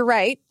 but you're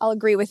right. I'll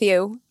agree with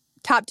you.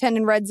 Top 10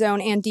 in red zone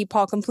and deep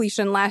ball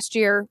completion last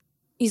year.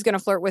 He's going to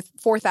flirt with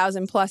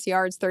 4,000 plus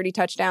yards, 30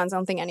 touchdowns. I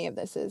don't think any of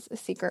this is a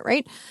secret,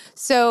 right?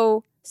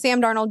 So Sam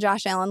Darnold,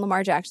 Josh Allen,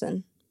 Lamar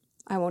Jackson.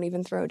 I won't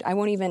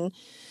even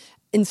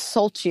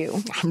insult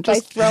you by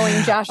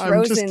throwing Josh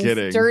Rosen's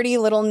dirty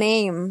little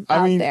name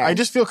out there. I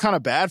just feel kind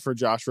of bad for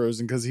Josh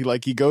Rosen because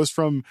he goes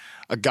from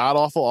a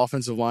god-awful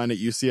offensive line at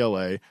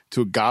UCLA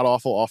to a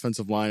god-awful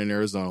offensive line in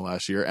Arizona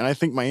last year. And I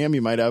think Miami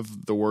might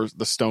have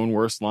the stone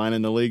worst line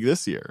in the league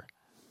this year.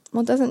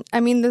 Well,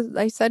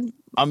 I said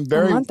a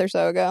month or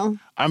so ago.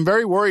 I'm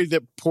very worried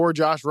that poor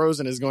Josh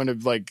Rosen is going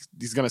to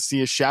he's going to see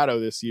his shadow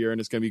this year,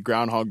 and it's going to be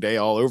Groundhog Day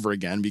all over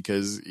again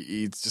because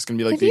it's just going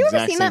to be the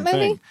exact same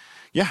thing.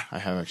 Yeah, I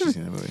have actually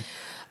seen that movie.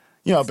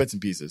 Bits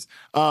and pieces.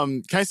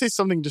 Can I say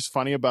something just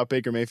funny about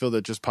Baker Mayfield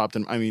that just popped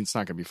in? I mean, it's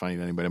not going to be funny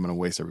to anybody. I'm going to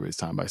waste everybody's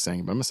time by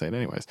saying it, but I'm going to say it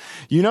anyways.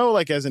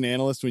 As an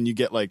analyst, when you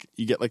get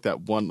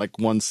that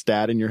one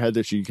stat in your head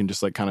that you can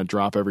just kind of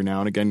drop every now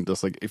and again,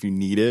 just if you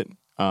need it.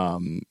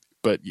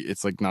 But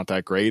it's not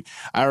that great.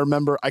 I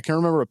can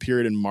remember a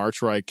period in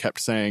March where I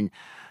kept saying,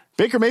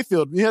 Baker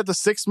Mayfield, he had the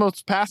 6th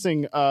most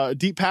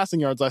deep passing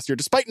yards last year,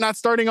 despite not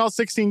starting all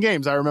 16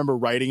 games. I remember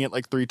writing it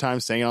 3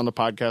 times, saying it on the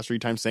podcast 3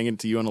 times, saying it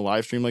to you on the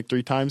live stream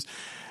 3 times.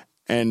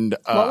 And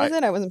what was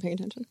it? I wasn't paying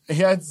attention. He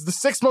had the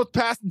 6th most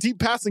deep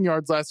passing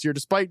yards last year,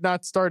 despite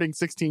not starting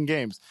 16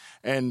 games.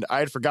 And I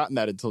had forgotten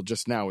that until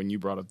just now when you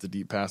brought up the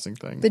deep passing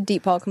thing. The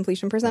deep ball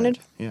completion percentage?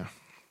 Yeah.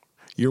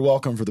 You're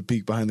welcome for the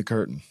peek behind the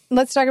curtain.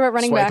 Let's talk about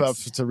running backs. Swipe up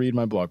to read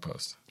my blog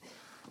post.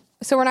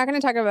 So we're not going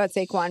to talk about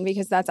Saquon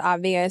because that's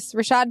obvious.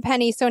 Rashad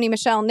Penny, Sony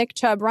Michel, Nick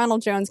Chubb,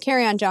 Ronald Jones,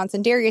 Kerryon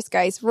Johnson, Darius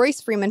Geis, Royce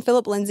Freeman,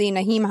 Phillip Lindsay,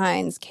 Naheem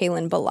Hines,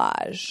 Kalen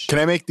Ballage. Can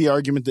I make the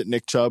argument that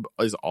Nick Chubb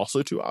is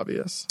also too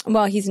obvious?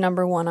 Well, he's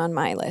number 1 on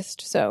my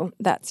list, so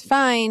that's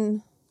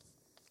fine.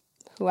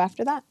 Who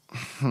after that?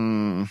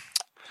 I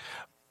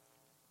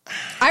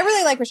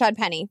really like Rashad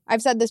Penny.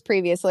 I've said this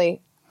previously.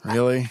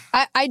 Really?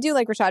 I do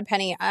like Rashad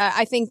Penny.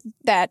 I think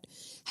that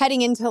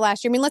heading into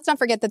last year, let's not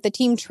forget that the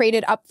team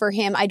traded up for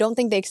him. I don't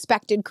think they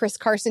expected Chris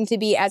Carson to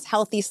be as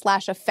healthy /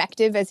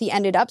 effective as he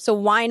ended up. So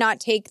why not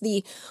take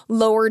the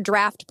lower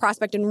draft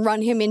prospect and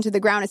run him into the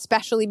ground,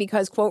 especially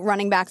because, quote,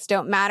 running backs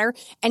don't matter,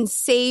 and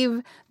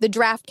save the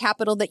draft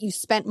capital that you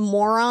spent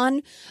more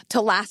on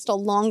to last a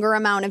longer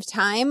amount of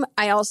time.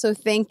 I also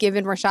think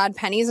given Rashad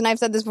Penny's, and I've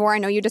said this before, I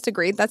know you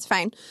disagreed, that's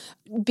fine,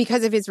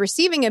 because of his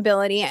receiving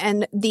ability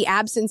and the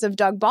absence of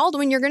Doug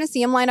Baldwin, you're going to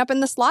see him line up in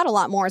the slot a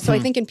lot more. So I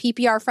think in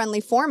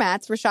PPR-friendly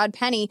formats, Rashad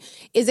Penny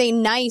is a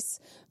nice,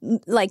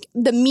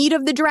 the meat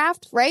of the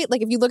draft, right?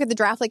 If you look at the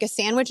draft like a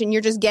sandwich and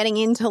you're just getting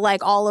into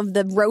all of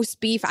the roast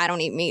beef. I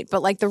don't eat meat,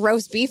 but the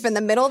roast beef in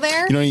the middle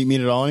there. You don't eat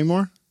meat at all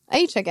anymore? I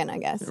eat chicken, I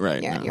guess.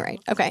 Right. Yeah, no. You're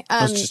right. Okay.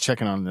 I was just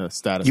checking on the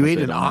status. You ate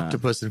an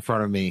octopus in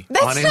front of me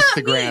on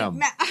Instagram.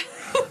 Not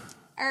me.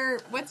 Or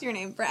what's your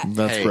name, Brett?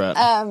 That's Brett.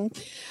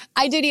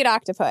 I did eat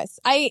octopus.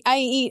 I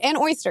eat and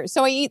oysters.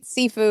 So I eat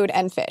seafood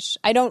and fish.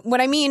 What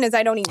I mean is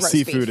I don't eat roast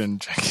seafood beef.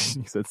 And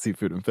chicken. You said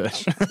seafood and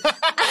fish.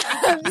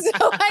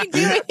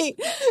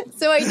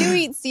 So I do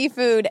eat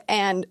seafood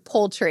and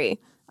poultry.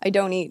 I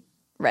don't eat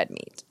red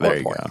meat. There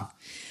you go.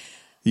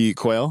 You eat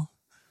quail?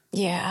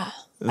 Yeah.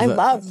 I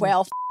love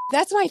quail.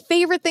 That's my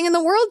favorite thing in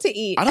the world to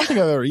eat. I don't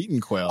think I've ever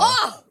eaten quail.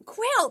 Oh,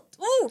 quail.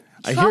 Ooh.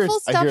 I hear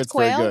it's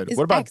very good.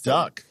 What about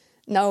excellent. duck?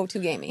 No, too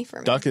gamey for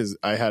me.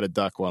 I had a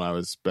duck when I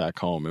was back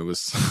home.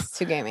 It's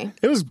too gamey.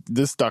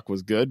 This duck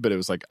was good, but it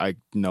was I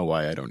know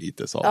why I don't eat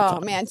this all the time.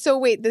 Oh, man. So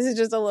wait, this is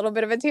just a little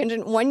bit of a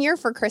tangent. One year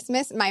for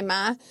Christmas, my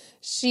ma,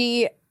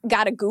 she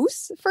got a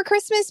goose for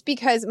Christmas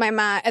because my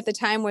ma at the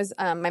time was,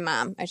 my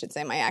mom, I should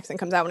say, my accent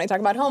comes out when I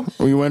talk about home.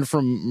 We went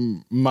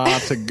from ma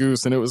to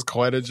goose and it was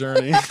quite a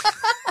journey.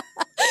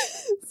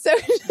 So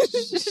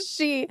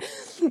she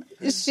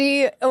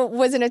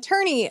was an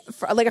attorney,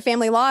 a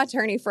family law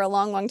attorney for a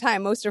long, long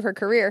time, most of her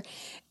career.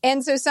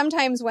 And so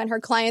sometimes when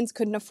her clients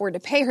couldn't afford to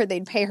pay her,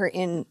 they'd pay her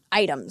in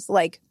items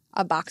like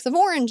a box of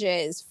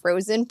oranges,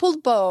 frozen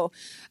pulpo,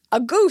 a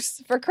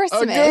goose for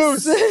Christmas. A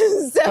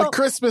goose. So a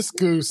Christmas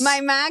goose.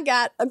 my ma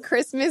got a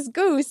Christmas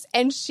goose,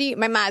 and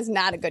my ma's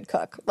not a good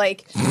cook.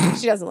 Like,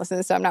 she doesn't listen to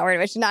this, so I'm not worried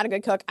about it. She's not a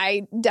good cook.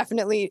 I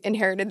definitely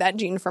inherited that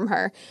gene from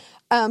her.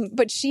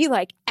 But she,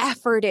 like,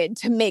 efforted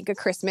to make a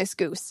Christmas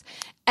goose.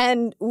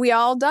 And we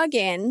all dug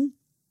in,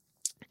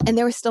 and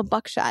there was still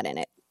buckshot in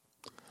it.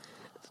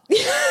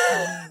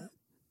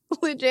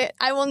 Legit.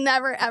 I will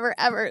never, ever,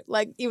 ever,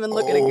 like, even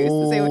look at a goose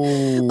the same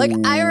way. Like,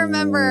 I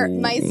remember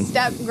my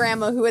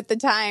step-grandma, who at the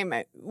time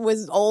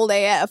was old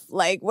AF,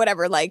 like,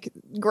 whatever, like,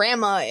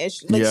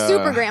 grandma-ish, like,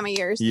 super grandma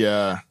years.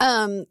 Yeah.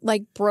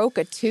 Like, broke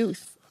a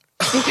tooth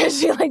because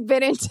she, like,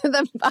 bit into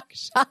the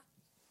buckshot.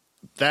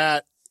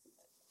 That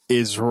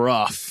is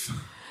rough.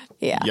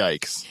 Yeah.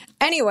 Yikes.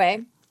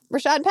 Anyway,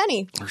 Rashad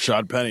Penny.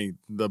 Rashad Penny,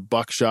 the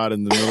buckshot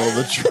in the middle of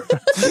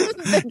the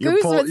The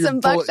goose with some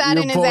buckshot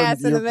in his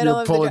ass in the middle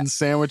of the You're pulling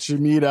sandwich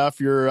meat off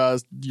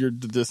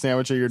the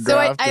sandwich of your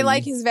draft. So I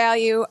like his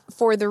value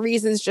for the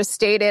reasons just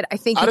stated. I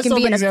think he can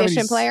be an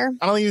efficient player.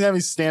 I don't think he's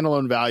having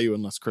standalone value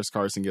unless Chris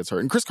Carson gets hurt.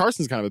 And Chris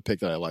Carson's kind of a pick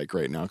that I like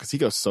right now because he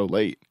goes so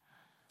late.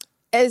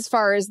 As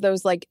far as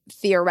those, like,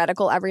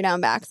 theoretical every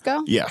down backs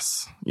go?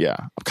 Yes. Yeah.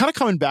 I'm kind of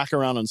coming back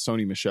around on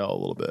Sony Michel a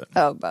little bit.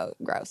 Oh,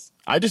 gross.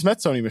 I just met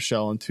Sony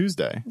Michel on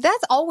Tuesday.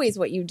 That's always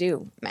what you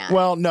do, Matt.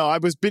 Well, no,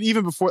 but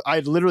even before, I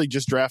literally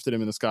just drafted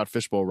him in the Scott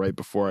Fish Bowl right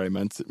before I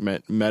met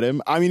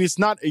him. I mean, he's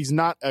not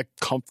a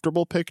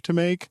comfortable pick to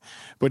make,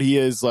 but he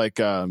is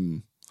like,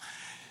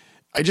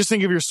 I just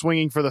think if you're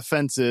swinging for the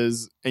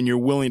fences and you're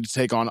willing to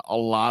take on a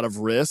lot of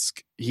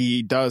risk,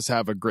 he does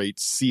have a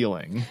great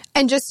ceiling.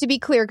 And just to be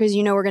clear, because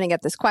you know we're going to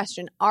get this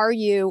question, are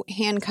you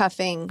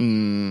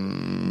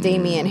handcuffing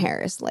Damian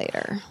Harris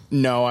later?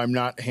 No, I'm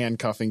not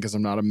handcuffing because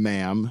I'm not a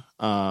ma'am.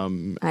 I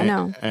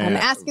know. I'm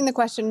asking the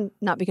question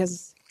not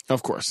because...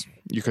 Of course,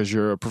 because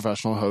you're a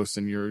professional host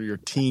and you're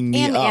teeing me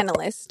and up.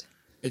 Analyst.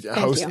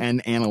 Host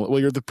and analyst. Well,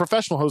 you're the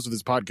professional host of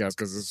this podcast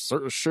because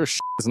it's sure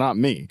is not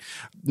me.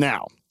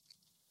 Now,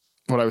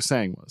 what I was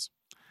saying was,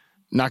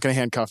 not going to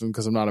handcuff him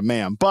because I'm not a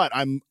man. But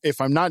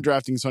if I'm not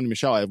drafting Sony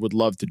Michel, I would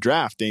love to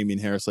draft Damian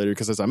Harris later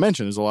because, as I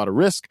mentioned, there's a lot of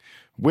risk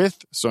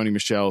with Sony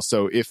Michel.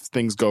 So if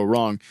things go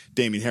wrong,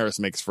 Damian Harris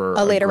makes for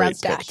a later round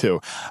stack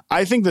too.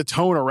 I think the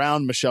tone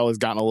around Michel has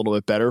gotten a little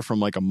bit better from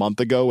like a month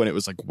ago when it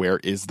was like, where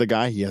is the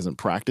guy? He hasn't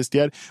practiced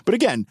yet. But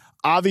again,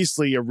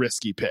 obviously a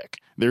risky pick.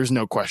 There's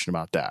no question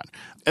about that.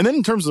 And then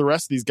in terms of the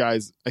rest of these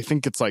guys, I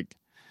think it's like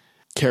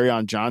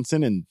Kerryon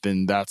Johnson, and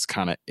then that's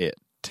kind of it.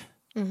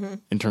 Mm-hmm.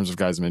 In terms of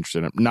guys I'm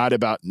interested in. Not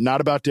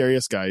about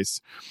Darius Geis.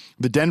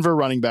 The Denver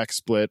running back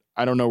split,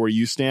 I don't know where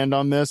you stand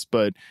on this,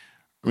 but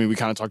I mean, we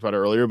kind of talked about it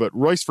earlier, but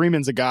Royce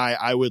Freeman's a guy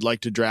I would like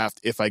to draft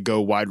if I go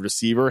wide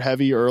receiver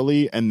heavy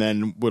early, and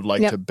then would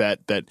like to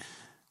bet that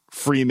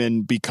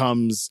Freeman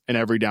becomes an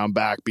every down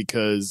back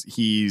because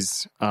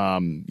he's, a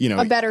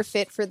better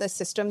fit for the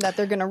system that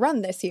they're going to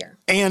run this year.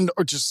 And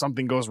or just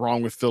something goes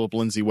wrong with Philip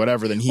Lindsay,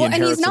 whatever, then he inherits.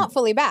 And he's not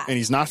fully back. And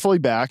he's not fully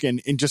back.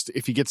 And just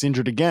if he gets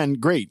injured again,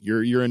 great.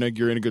 You're in a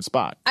good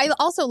spot. I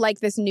also like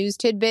this news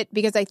tidbit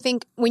because I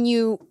think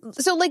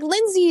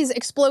Lindsay's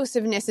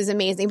explosiveness is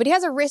amazing, but he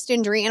has a wrist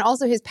injury, and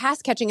also his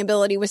pass catching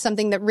ability was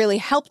something that really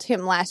helped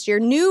him last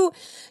year. New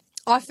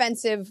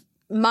offensive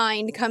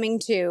mind coming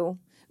to.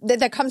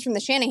 That comes from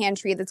the Shanahan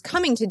tree that's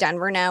coming to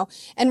Denver now.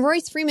 And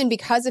Royce Freeman,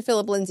 because of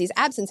Philip Lindsay's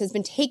absence, has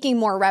been taking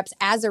more reps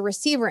as a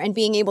receiver and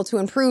being able to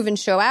improve and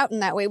show out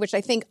in that way, which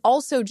I think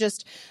also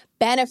just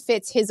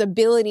benefits his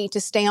ability to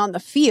stay on the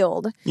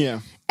field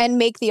and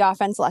make the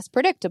offense less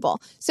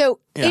predictable. So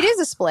it is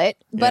a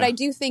split, but I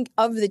do think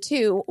of the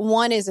two,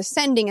 one is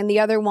ascending and the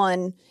other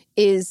one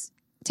is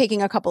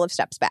taking a couple of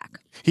steps back.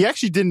 He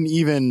actually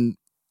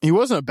he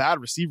wasn't a bad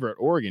receiver at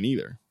Oregon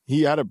either.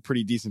 He had a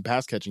pretty decent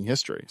pass catching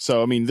history.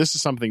 So, I mean, this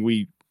is something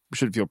we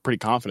should feel pretty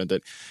confident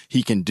that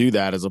he can do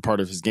that as a part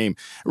of his game.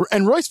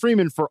 And Royce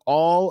Freeman, for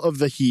all of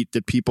the heat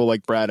that people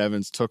like Brad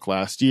Evans took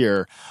last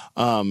year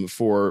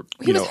for,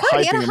 hyping him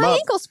up. He had a high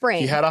ankle sprain.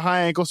 He had a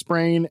high ankle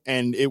sprain,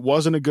 and it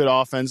wasn't a good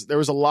offense. There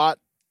was a lot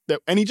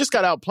and he just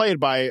got outplayed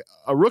by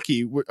a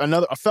rookie,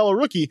 a fellow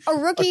rookie. A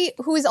rookie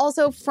who is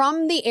also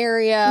from the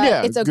area.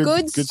 Yeah, it's a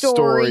good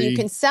story. You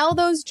can sell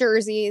those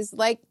jerseys.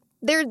 Like,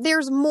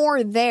 there's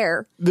more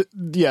there.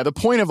 The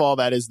point of all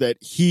that is that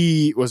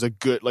he was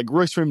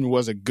Royce Freeman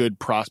was a good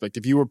prospect.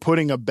 If you were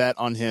putting a bet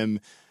on him,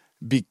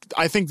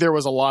 I think there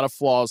was a lot of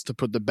flaws to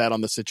put the bet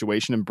on the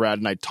situation, and Brad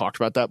and I talked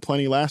about that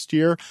plenty last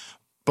year.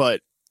 But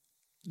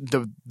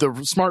the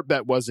smart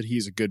bet was that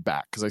he's a good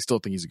back, because I still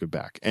think he's a good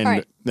back.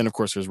 And then, of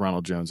course, there's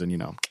Ronald Jones, and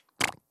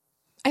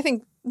I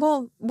think,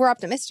 we're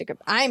optimistic.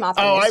 I'm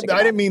optimistic. I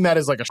didn't mean that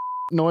as like a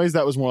noise.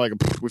 That was more like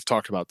we've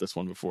talked about this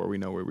one before. We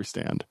know where we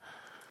stand.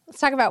 Let's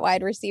talk about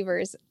wide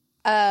receivers.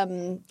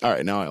 All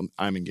right, now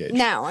I'm engaged.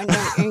 Now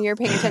you're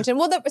paying attention.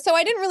 Well, so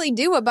I didn't really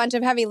do a bunch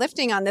of heavy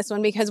lifting on this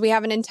one because we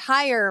have an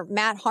entire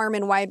Matt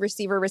Harmon wide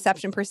receiver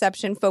reception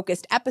perception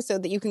focused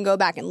episode that you can go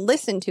back and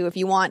listen to if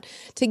you want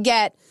to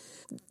get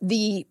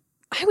I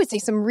would say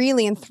some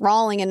really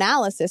enthralling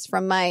analysis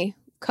from my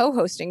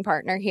co-hosting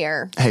partner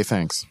here. Hey,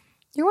 thanks.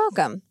 You're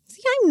welcome.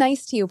 See, I'm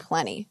nice to you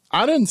plenty.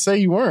 I didn't say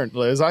you weren't,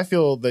 Liz. I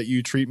feel that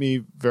you treat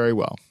me very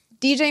well.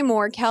 DJ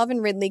Moore, Calvin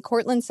Ridley,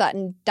 Cortland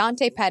Sutton,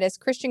 Dante Pettis,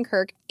 Christian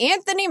Kirk,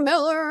 Anthony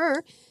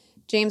Miller,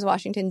 James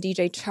Washington,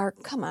 DJ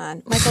Chark. Come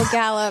on. Michael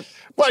Gallup.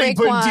 What are you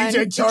putting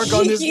DJ Chark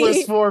on this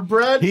list for,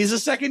 Brett? He's a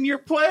second-year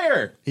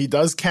player. He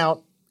does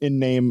count in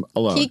name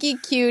alone. Kiki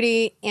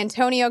Cutie,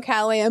 Antonio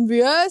Callaway,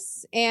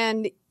 MVS,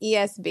 and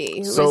ESB,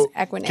 who is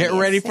Equinemius. Get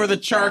ready for the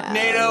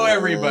Charknado,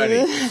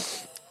 everybody.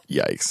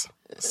 Yikes.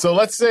 So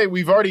let's say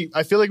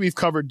I feel like we've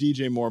covered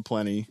DJ Moore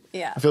plenty.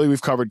 Yeah. I feel like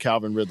we've covered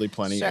Calvin Ridley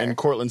plenty. Sure. And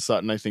Cortland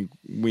Sutton, I think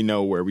we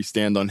know where we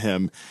stand on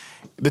him.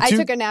 I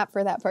took a nap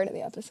for that part of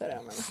the episode. I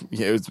don't remember.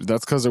 Yeah,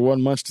 that's because there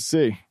wasn't much to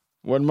see.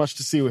 Wasn't much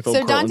to see with old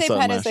Cortland Dante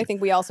Sutton. Pettis, I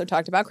think we also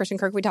talked about. Christian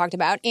Kirk we talked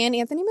about. And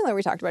Anthony Miller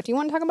we talked about. Do you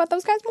want to talk about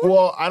those guys more?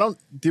 Well,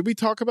 did we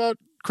talk about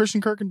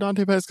Christian Kirk and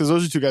Dante Pettis? Because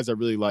those are two guys I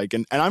really like.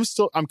 And I'm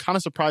kind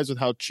of surprised with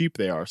how cheap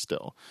they are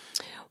still.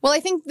 Well, I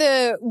think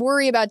the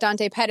worry about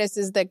Dante Pettis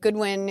is that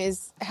Goodwin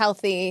is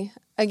healthy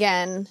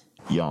again.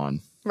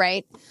 Yawn.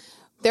 Right?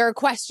 There are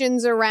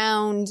questions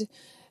around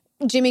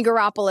Jimmy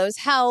Garoppolo's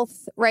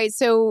health, right?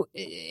 So,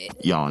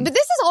 yawn. But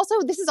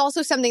this is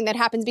also something that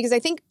happens because I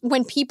think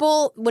when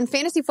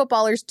fantasy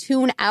footballers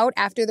tune out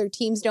after their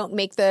teams don't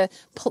make the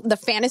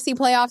fantasy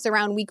playoffs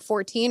around week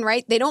 14,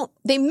 right?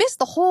 They miss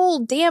the whole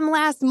damn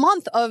last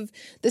month of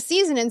the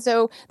season. And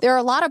so there are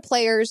a lot of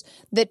players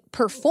that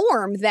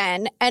perform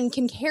then and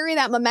can carry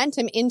that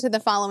momentum into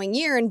the following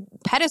year. And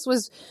Pettis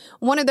was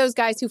one of those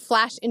guys who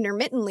flashed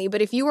intermittently.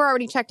 But if you were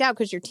already checked out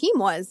because your team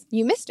was,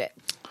 you missed it.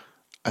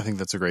 I think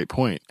that's a great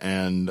point.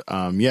 And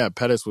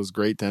Pettis was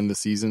great to end the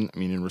season. I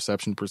mean, in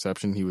reception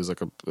perception, he was like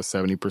a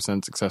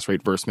 70% success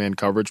rate versus man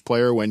coverage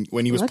player when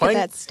he was playing.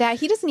 Look at that stat.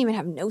 He doesn't even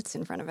have notes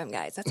in front of him,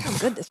 guys. That's how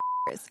good this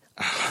is.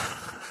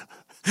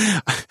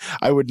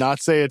 I would not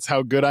say it's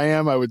how good I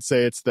am. I would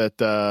say it's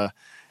that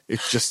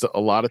it's just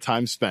a lot of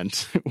time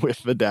spent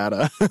with the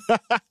data.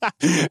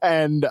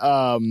 And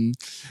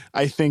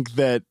I think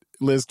that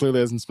Liz clearly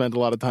hasn't spent a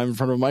lot of time in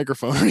front of a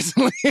microphone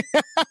recently.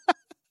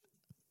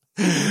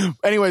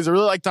 Anyways, I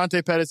really like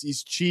Dante Pettis.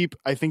 He's cheap.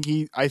 I think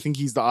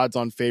he's the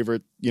odds-on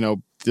favorite,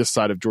 this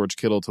side of George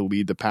Kittle to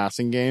lead the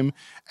passing game.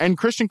 And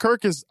Christian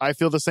Kirk I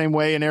feel the same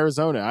way in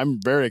Arizona. I'm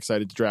very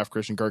excited to draft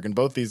Christian Kirk, and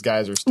both these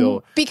guys are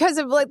still because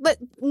of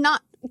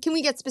can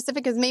we get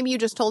specific? Because maybe you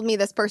just told me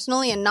this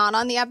personally and not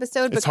on the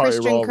episode. It's but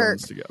Christian Kirk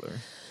together.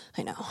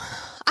 I know.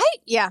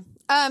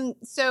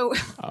 So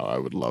I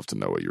would love to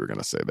know what you were going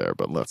to say there,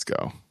 but let's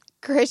go.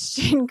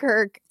 Christian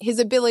Kirk, his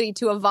ability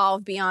to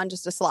evolve beyond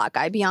just a slot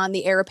guy, beyond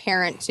the heir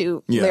apparent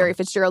to Larry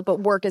Fitzgerald, but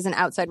work as an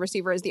outside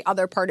receiver is the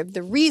other part of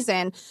the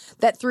reason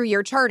that through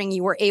your charting,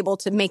 you were able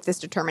to make this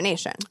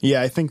determination.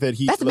 Yeah, I think that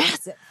that's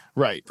massive.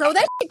 Right. Bro,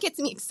 that shit gets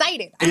me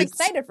excited. I'm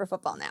excited for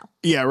football now.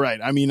 Yeah, right.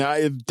 I mean,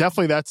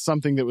 definitely that's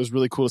something that was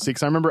really cool to see.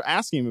 Because I remember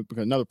asking him,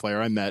 another player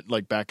I met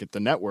back at the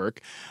network,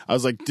 I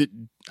was like,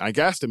 I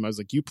asked him, I was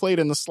like, you played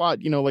in the slot,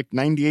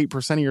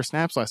 98% of your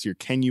snaps last year.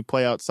 Can you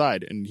play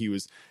outside? And he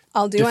was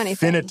I'll do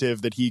definitive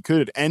anything. that he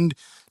could. And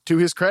to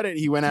his credit,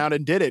 he went out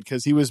and did it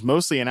because he was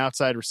mostly an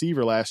outside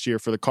receiver last year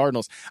for the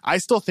Cardinals. I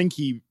still think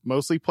he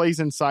mostly plays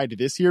inside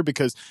this year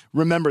because,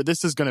 remember,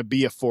 this is going to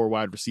be a 4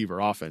 wide receiver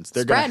offense.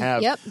 They're going to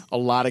have a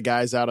lot of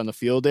guys out on the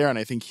field there, and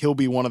I think he'll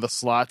be one of the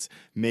slots.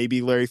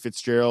 Maybe Larry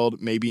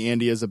Fitzgerald, maybe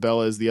Andy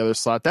Isabella is the other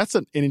slot. That's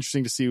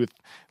interesting to see with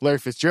Larry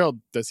Fitzgerald.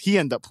 Does he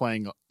end up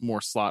playing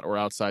more slot or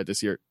outside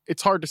this year?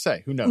 It's hard to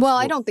say. Who knows? Well,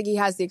 I don't think he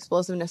has the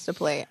explosiveness to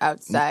play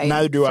outside.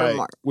 Neither do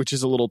I, which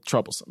is a little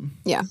troublesome.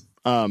 Yeah.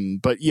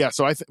 But yeah,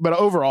 so but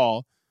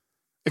overall,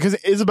 because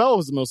Isabella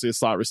was mostly a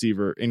slot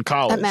receiver in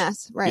college. At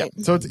Mass, right.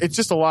 Yeah. So it's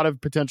just a lot of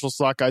potential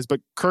slot guys, but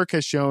Kirk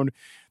has shown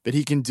that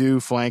he can do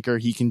flanker,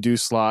 he can do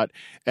slot.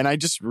 And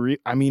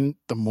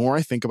the more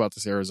I think about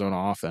this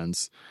Arizona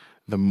offense,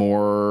 the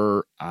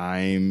more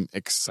I'm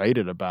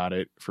excited about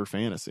it for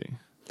fantasy.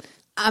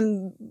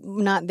 I'm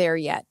not there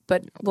yet,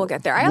 but we'll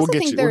get there. I We'll also get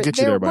think you- they're we'll get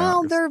you there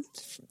by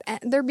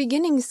their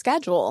beginning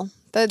schedule.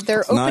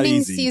 Their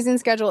opening season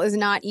schedule is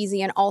not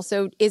easy and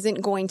also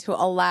isn't going to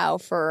allow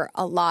for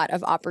a lot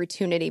of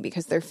opportunity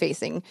because they're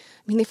facing,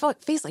 they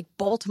face like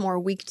Baltimore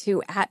week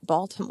 2 at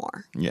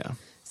Baltimore. Yeah.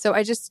 So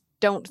I just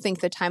don't think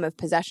the time of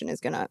possession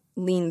is going to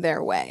lean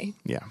their way.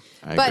 Yeah.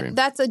 I But agree.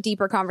 that's a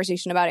deeper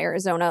conversation about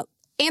Arizona.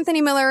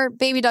 Anthony Miller,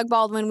 baby Doug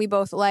Baldwin, we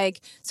both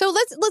like. So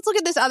let's look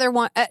at this other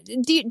one.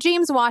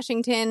 James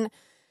Washington.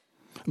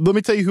 Let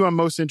me tell you who I'm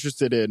most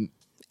interested in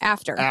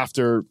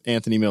After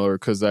Anthony Miller,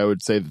 because I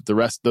would say that the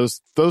rest,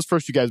 those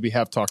first two guys we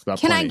have talked about.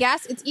 Can plenty. I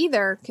guess?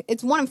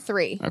 It's one of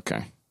 3.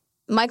 Okay.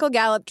 Michael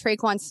Gallup,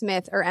 Traquan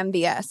Smith, or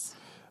MVS.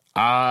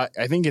 I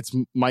think it's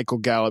Michael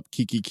Gallup,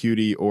 Kiki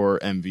Cutie, or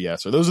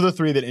MVS. Or those are the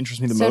 3 that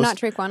interest me the most. So not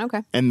Traquan,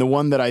 okay. And the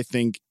one that I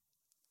think,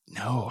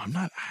 no, I'm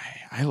not.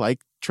 I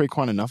like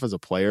Traquan enough as a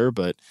player,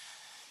 but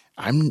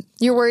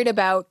You're worried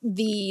about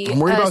the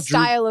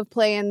style of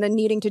play and the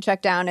needing to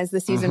check down as the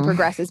season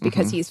progresses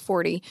because he's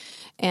 40.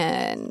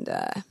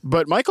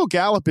 But Michael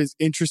Gallup is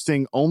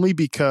interesting only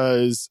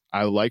because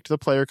I liked the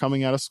player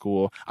coming out of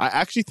school. I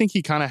actually think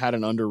he kind of had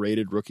an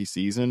underrated rookie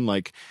season.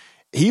 Like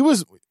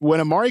when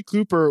Amari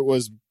Cooper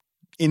was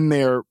in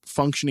there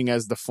functioning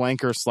as the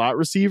flanker slot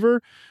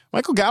receiver,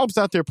 Michael Gallup's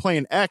out there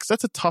playing X.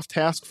 That's a tough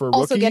task for a rookie.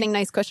 Also getting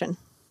nice cushion.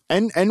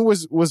 And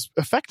was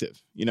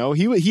effective. You know,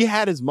 he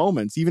had his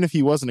moments, even if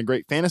he wasn't a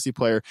great fantasy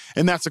player.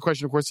 And that's the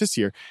question, of course, this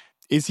year.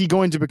 Is he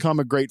going to become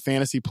a great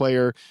fantasy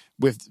player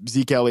with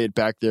Zeke Elliott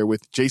back there,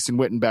 with Jason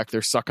Witten back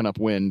there sucking up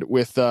wind,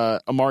 with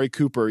Amari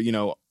Cooper, you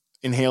know,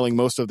 inhaling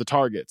most of the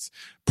targets?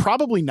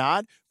 Probably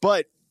not,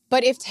 but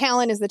if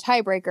talent is the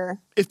tiebreaker.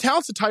 If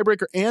talent's the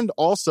tiebreaker, and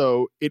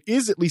also it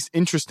is at least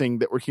interesting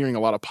that we're hearing a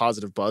lot of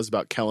positive buzz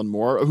about Kellen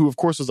Moore, who, of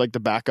course, was like the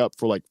backup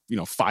for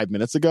 5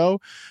 minutes ago.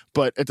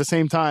 But at the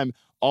same time,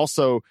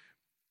 also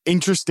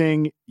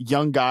interesting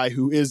young guy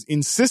who is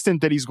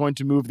insistent that he's going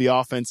to move the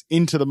offense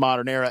into the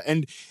modern era.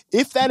 And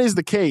if that is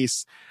the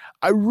case,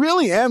 I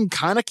really am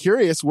kind of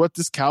curious what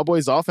this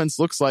Cowboys offense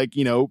looks like,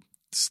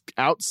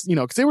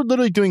 because they were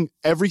literally doing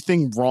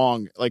everything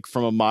wrong, like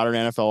from a modern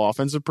NFL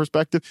offensive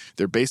perspective.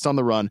 They're based on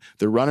the run.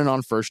 They're running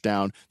on first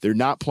down. They're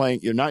not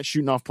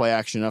shooting off play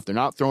action enough. They're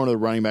not throwing to the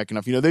running back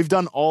enough. They've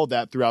done all of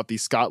that throughout the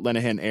Scott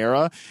Linehan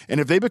era.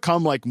 And if they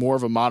become like more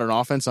of a modern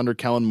offense under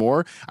Kellen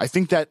Moore, I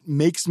think that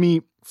makes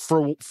me,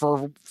 for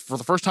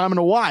the first time in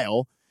a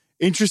while,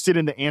 interested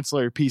in the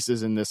ancillary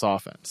pieces in this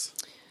offense.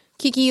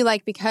 Kiki, you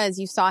like because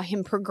you saw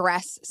him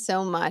progress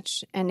so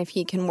much, and if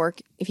he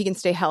can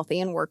stay healthy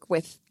and work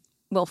with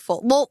Will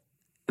Fuller. Well,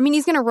 I mean,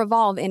 he's going to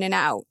revolve in and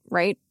out,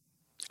 right?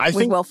 I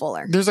think Will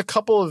Fuller. There's a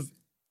couple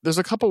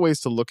ways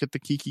to look at the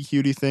Kiki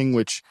Cutie thing,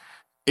 which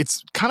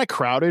it's kind of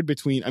crowded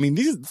between. I mean,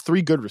 these are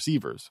three good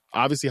receivers.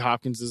 Obviously,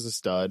 Hopkins is a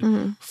stud.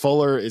 Mm-hmm.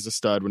 Fuller is a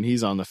stud when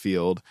he's on the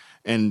field,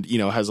 and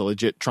has a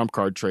legit trump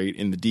card trait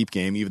in the deep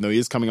game, even though he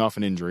is coming off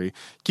an injury.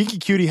 Kiki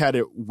Cutie had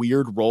a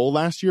weird role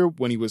last year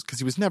because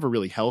he was never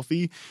really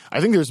healthy. I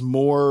think there's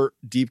more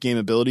deep game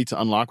ability to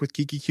unlock with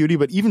Kiki Cutie,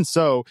 but even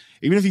so,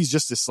 even if he's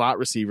just a slot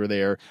receiver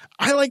there,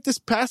 I like this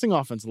passing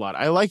offense a lot.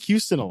 I like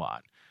Houston a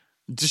lot.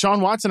 Deshaun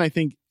Watson, I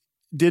think,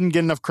 didn't get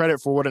enough credit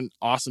for what an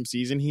awesome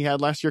season he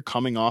had last year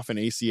coming off an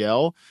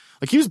ACL.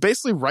 Like, he was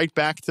basically right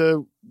back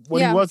to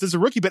what he was as a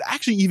rookie, but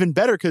actually even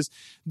better because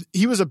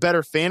he was a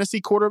better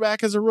fantasy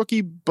quarterback as a rookie,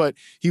 but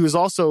he was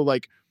also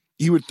like,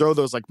 he would throw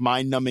those like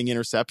mind-numbing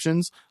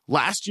interceptions.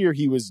 Last year,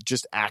 he was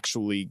just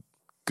actually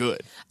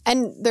good.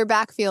 And their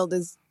backfield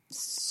is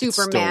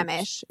super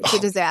mammish. It's a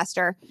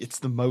disaster. It's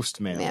the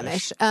most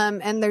mammish.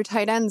 And their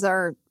tight ends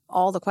are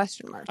all the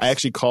question marks. I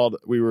actually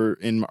we were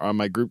on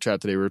my group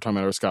chat today, we were talking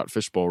about our Scott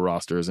Fishbowl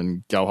rosters,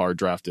 and Gelhard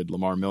drafted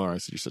Lamar Miller. I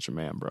said, you're such a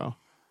man, bro.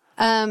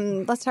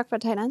 Let's talk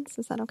about tight ends.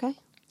 Is that okay?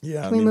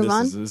 Yeah. Can we move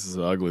on? This is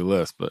an ugly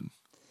list, but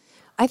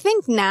I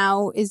think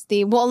now is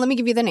let me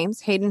give you the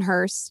names. Hayden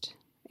Hurst,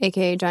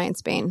 a.k.a. Giant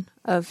Spain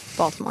of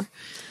Baltimore.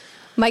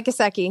 Mike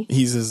Gesicki.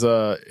 He's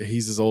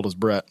as old as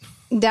Brett.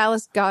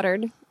 Dallas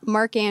Goedert,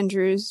 Mark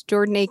Andrews,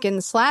 Jordan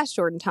Akins /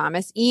 Jordan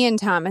Thomas, Ian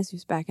Thomas,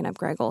 who's backing up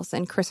Greg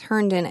Olsen, Chris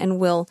Herndon, and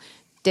Will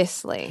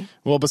Dissly.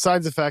 Well,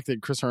 besides the fact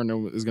that Chris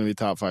Herndon is going to be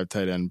top 5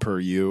 tight end per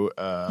you,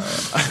 how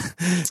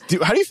do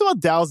you feel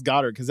about Dallas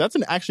Goedert? Because that's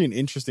actually an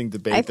interesting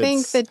debate. I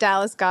think that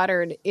Dallas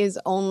Goedert is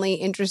only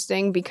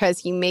interesting because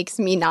he makes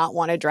me not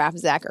want to draft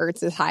Zach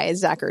Ertz as high as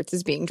Zach Ertz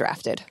is being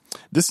drafted.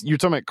 You're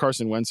talking about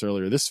Carson Wentz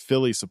earlier. This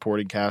Philly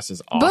supporting cast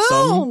is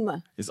awesome.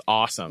 Boom! Is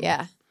awesome.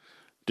 Yeah.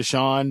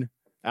 Deshaun,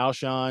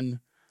 Alshon,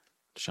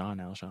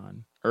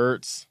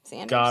 Ertz,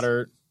 Sanders.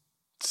 Goddard,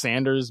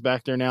 Sanders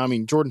back there now. I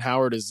mean, Jordan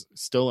Howard is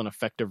still an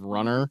effective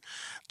runner.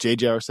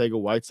 J.J.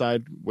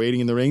 Arcega-Whiteside waiting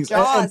in the rings.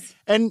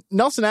 And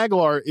Nelson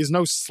Aguilar is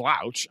no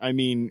slouch. I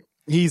mean,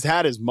 he's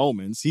had his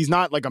moments. He's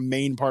not like a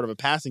main part of a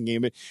passing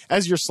game, but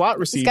as your slot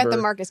receiver... He's got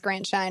the Marcus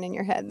Grant shine in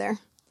your head there.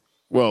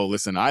 Well,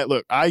 listen,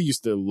 I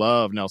used to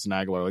love Nelson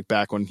Aguilar, like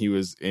back when he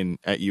was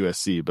at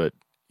USC, but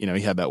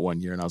he had that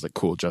 1 year, and I was like,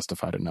 cool,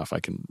 justified enough. I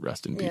can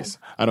rest in peace.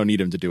 I don't need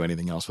him to do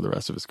anything else for the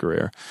rest of his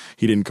career.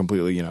 He didn't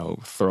completely,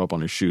 throw up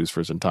on his shoes for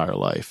his entire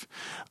life.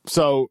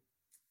 So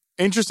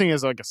interesting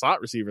as like a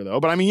slot receiver, though.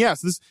 But I mean,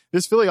 yes,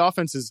 this Philly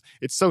offense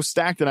it's so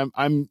stacked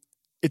that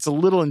it's a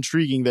little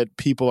intriguing that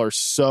people are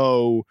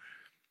so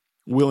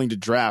willing to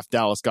draft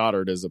Dallas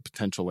Goedert as a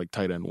potential like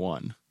tight end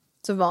 1.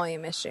 It's a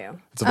volume issue.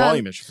 It's a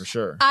volume issue for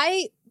sure.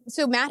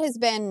 So Matt has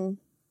been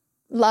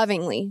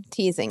lovingly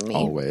teasing me.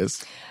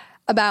 Always.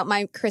 About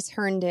my Chris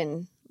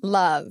Herndon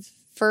love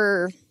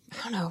for,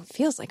 I don't know, it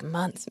feels like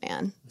months,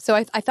 man. So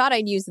I thought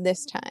I'd use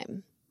this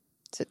time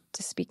to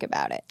speak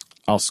about it.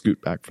 I'll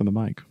scoot back from the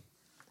mic.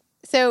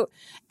 So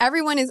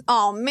everyone is,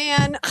 oh,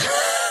 man.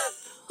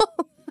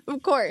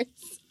 Of course.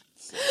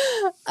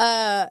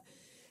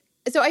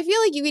 So I feel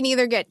like you can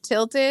either get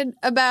tilted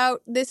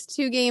about this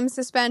 2-game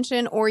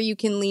suspension or you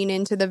can lean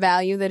into the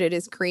value that it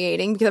is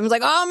creating. Because I'm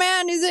like, oh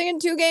man, he's in a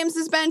 2-game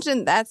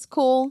suspension. That's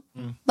cool.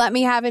 Let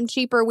me have him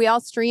cheaper. We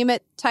all stream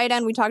at tight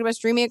end. We talked about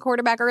streaming at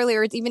quarterback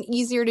earlier. It's even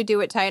easier to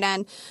do at tight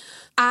end.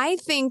 I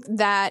think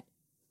that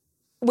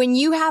when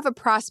you have a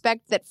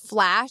prospect that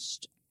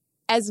flashed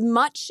as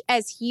much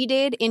as he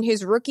did in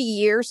his rookie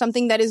year,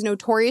 something that is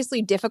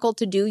notoriously difficult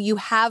to do, you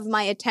have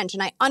my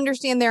attention. I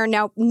understand there are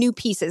now new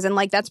pieces, and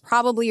like that's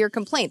probably your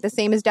complaint. The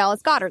same as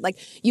Dallas Goedert. Like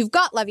you've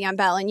got Le'Veon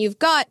Bell and you've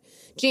got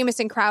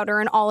Jamison Crowder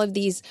and all of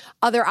these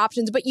other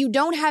options, but you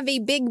don't have a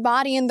big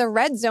body in the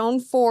red zone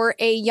for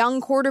a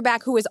young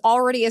quarterback who has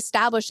already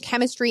established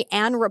chemistry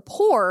and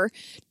rapport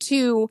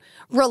to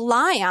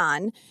rely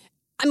on.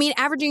 I mean,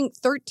 averaging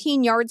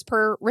 13 yards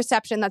per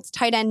reception, that's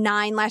tight end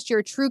 9 last year,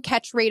 a true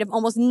catch rate of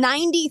almost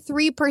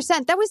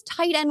 93%. That was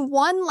tight end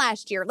 1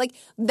 last year. Like,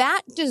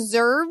 that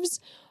deserves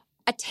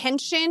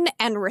attention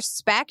and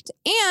respect.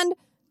 And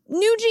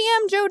new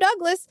GM Joe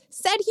Douglas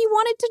said he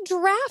wanted to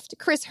draft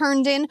Chris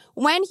Herndon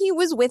when he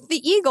was with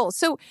the Eagles.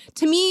 So,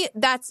 to me,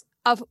 that's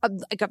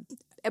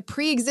a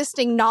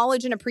pre-existing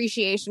knowledge and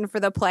appreciation for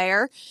the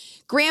player.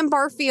 Graham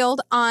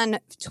Barfield on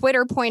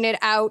Twitter pointed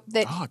out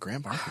that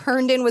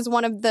Herndon was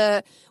one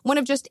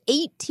of just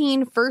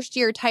 18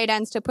 first-year tight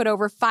ends to put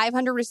over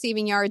 500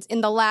 receiving yards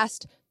in the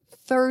last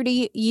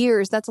 30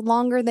 years. That's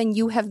longer than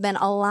you have been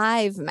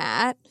alive,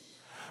 Matt.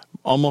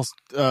 Almost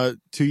 2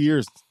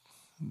 years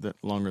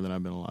longer than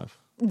I've been alive.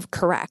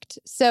 Correct.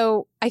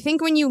 So I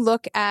think when you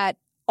look at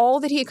all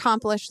that he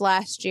accomplished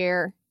last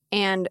year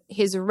and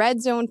his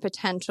red zone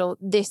potential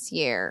this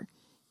year,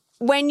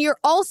 when you're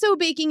also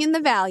baking in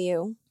the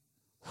value,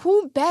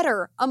 who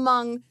better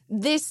among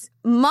this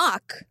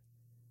muck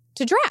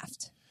to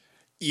draft?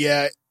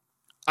 Yeah,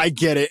 I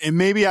get it. And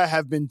maybe I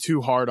have been too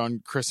hard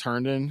on Chris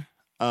Herndon.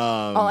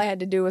 All I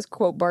had to do was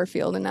quote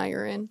Barfield, and now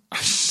you're in.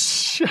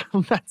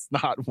 That's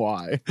not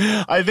why.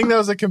 I think that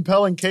was a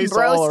compelling case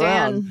all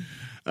around.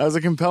 That was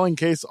a compelling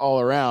case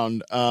all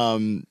around.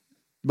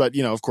 But,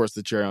 you know, of course,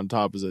 the cherry on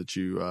top is that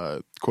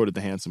you quoted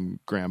the handsome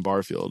Graham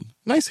Barfield.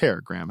 Nice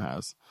hair Graham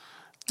has.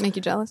 Make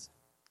you jealous?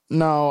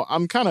 No,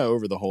 I'm kind of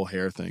over the whole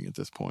hair thing at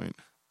this point.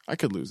 I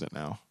could lose it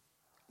now.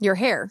 Your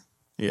hair?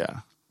 Yeah.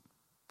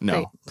 No.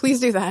 Great.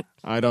 Please do that.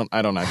 I don't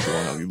actually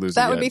want to lose it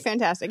That would be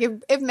fantastic.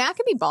 If Matt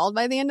could be bald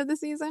by the end of the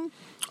season.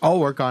 I'll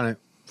work on it.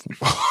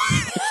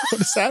 What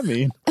does that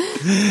mean?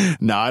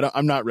 No,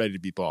 I'm not ready to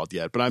be bald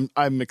yet, but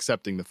I'm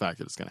accepting the fact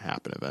that it's going to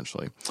happen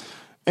eventually.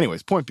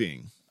 Anyways, point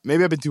being,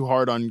 maybe I've been too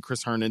hard on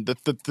Chris Herndon.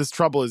 This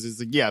trouble is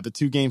the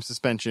 2-game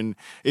suspension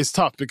is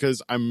tough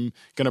because I'm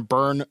going to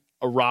burn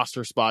a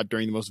roster spot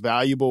during the most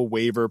valuable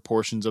waiver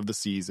portions of the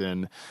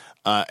season.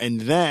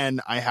 And then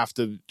I have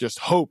to just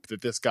hope that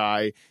this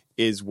guy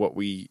is what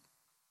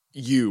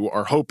you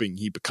are hoping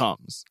he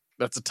becomes.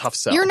 That's a tough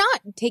sell. You're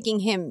not taking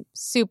him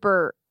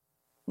super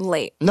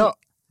late. No.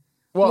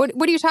 Well,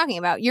 what are you talking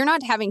about? You're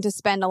not having to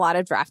spend a lot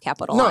of draft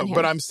capital on him.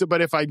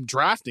 But if I'm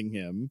drafting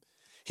him,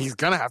 he's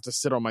going to have to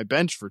sit on my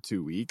bench for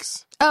 2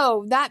 weeks.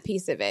 Oh, that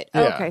piece of it.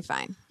 Yeah. Okay,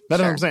 fine.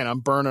 That's what I'm saying.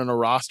 I'm burning a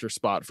roster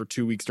spot for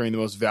 2 weeks during the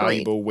most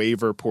valuable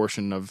waiver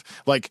portion of,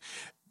 like,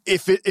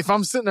 if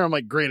I'm sitting there, I'm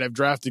like, great, I've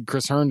drafted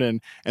Chris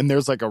Herndon, and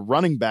there's like a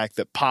running back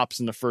that pops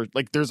in the first,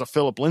 like there's a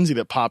Phillip Lindsay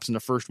that pops in the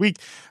first week.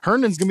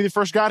 Herndon's going to be the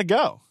first guy to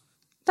go.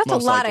 That's a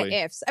lot of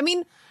ifs. I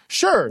mean,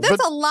 sure,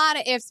 that's a lot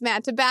of ifs,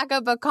 Matt, to back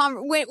up a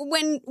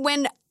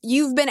when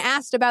you've been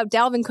asked about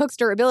Dalvin Cook's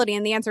durability,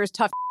 and the answer is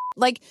tough.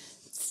 Like,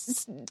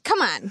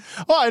 come on.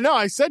 Well, I know.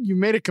 I said you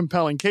made a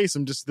compelling case.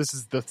 This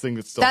is the thing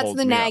that still holds me up.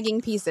 That's the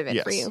nagging piece of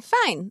it for you.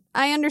 Fine.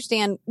 I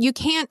understand. You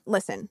can't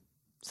listen.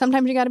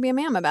 Sometimes you got to be a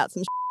man about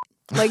some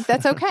Like,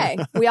 that's okay.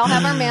 We all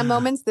have our man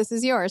moments. This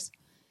is yours.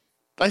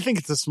 I think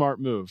it's a smart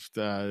move.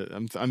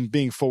 I'm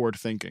being forward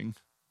thinking.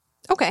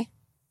 Okay.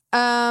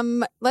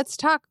 Let's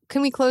talk.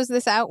 Can we close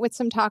this out with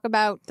some talk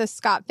about the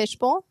Scott Fish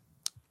Bowl?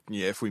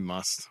 Yeah, if we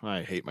must.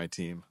 I hate my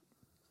team.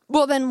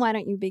 Well, then why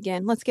don't you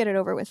begin? Let's get it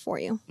over with for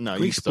you. No,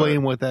 Can you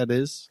explain what that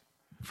is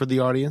for the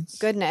audience?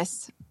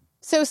 Goodness.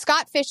 So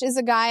Scott Fish is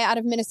a guy out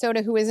of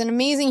Minnesota who is an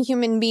amazing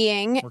human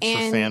being. Works for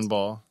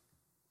Fanball.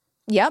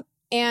 Yep.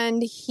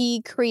 And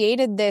he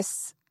created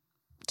this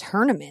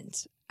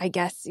tournament, I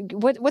guess.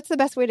 What's the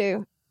best way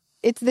to...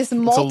 It's this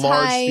It's a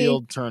large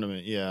field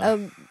tournament, yeah.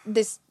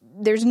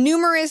 There's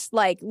numerous,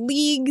 like,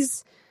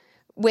 leagues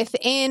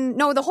within...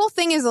 No, the whole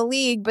thing is a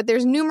league, but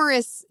there's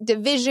numerous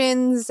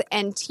divisions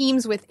and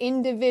teams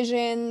within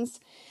divisions.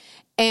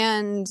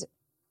 And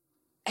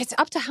it's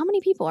up to how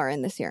many people are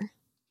in this year?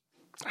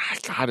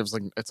 God,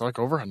 it's like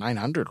over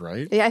 900,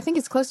 right? Yeah, I think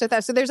it's close to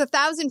that. So there's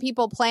 1,000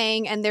 people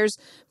playing and there's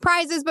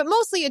prizes, but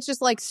mostly it's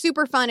just like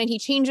super fun. And he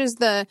changes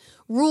the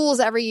rules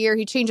every year.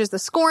 He changes the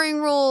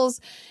scoring rules.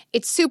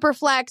 It's super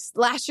flex.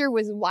 Last year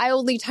was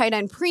wildly tight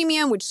end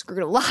premium, which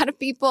screwed a lot of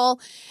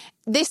people.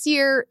 This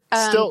year,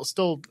 still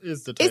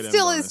is the tight end. It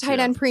still is tight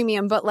end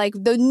premium, but like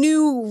the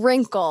new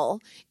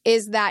wrinkle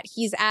is that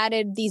he's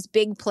added these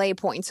big play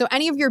points. So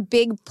any of your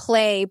big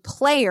play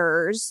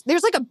players,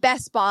 there's like a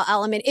best ball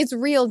element. It's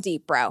real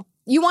deep, bro.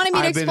 You wanted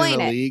me to explain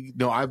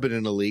it. I've been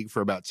in a league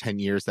for about 10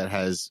 years that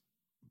has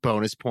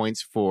bonus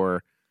points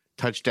for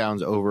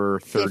touchdowns over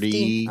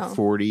 30,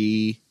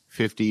 40,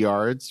 50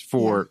 yards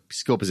for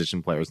skill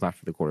position players, not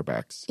for the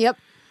quarterbacks. Yep.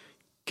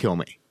 Kill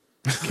me.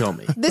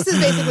 This is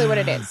basically what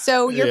it is.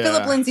 So your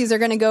Phillip Lindsays are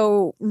going to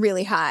go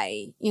really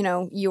high. You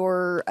know,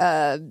 you're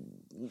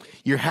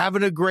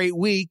having a great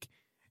week,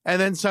 and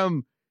then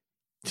some,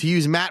 to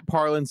use Matt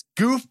parlance,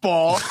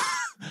 goofball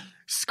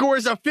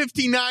scores a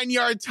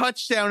 59-yard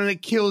touchdown, and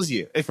it kills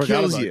you. It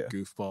kills you.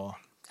 Goofball.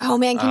 Oh,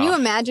 man. Can you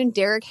imagine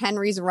Derrick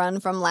Henry's run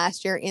from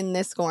last year in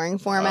this scoring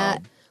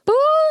format?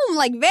 Boom!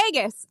 Like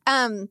Vegas.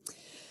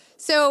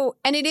 So,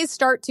 and it is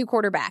start 2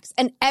 quarterbacks.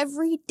 And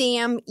every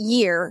damn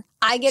year,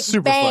 I get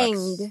super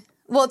banged. Flex.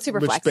 Well, it's super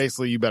Which flex.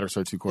 Basically, you better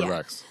start 2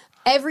 quarterbacks.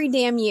 Yeah. Every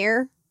damn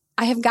year,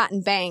 I have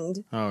gotten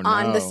banged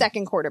on the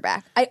second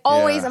quarterback. I'm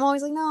always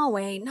like, no,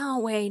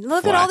 wait.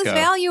 Look at all this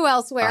value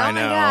elsewhere. Oh,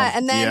 my God.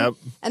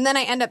 And then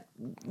I end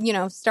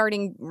up,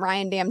 starting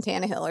Ryan damn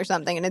Tannehill or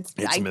something. And it's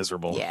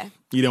miserable. Yeah.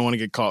 You don't want to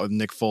get caught with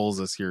Nick Foles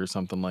this year or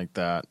something like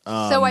that.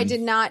 So I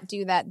did not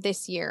do that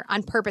this year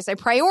on purpose. I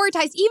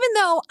prioritized, even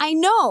though I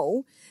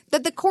know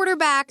that the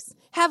quarterbacks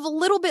have a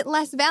little bit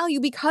less value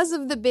because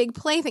of the big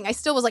play thing. I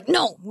still was like,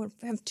 no, we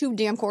have 2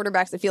 damn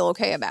quarterbacks I feel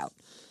okay about.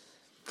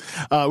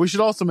 We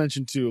should also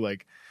mention, too,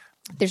 like,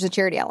 there's a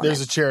charity element.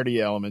 There's a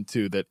charity element,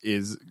 too, that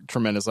is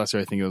tremendous. Last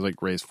year, I think it was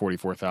like raised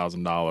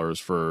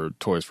 $44,000 for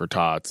Toys for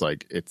Tots.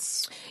 Like,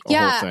 it's a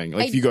whole thing.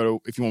 Like, if you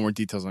want more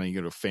details on it,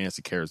 you go to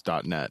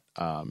fantasycares.net.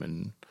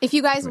 And if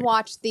you guys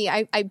watch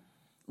I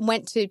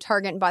went to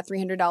Target and bought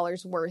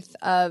 $300 worth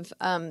of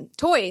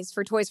toys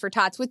for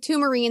Tots with 2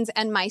 Marines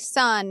and my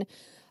son.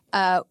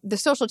 The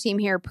social team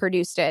here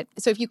produced it.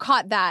 So if you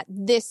caught that,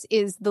 this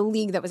is the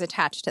league that was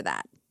attached to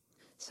that.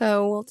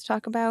 So let's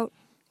talk about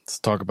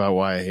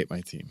why I hate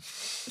my team.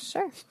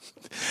 Sure.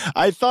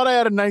 I thought I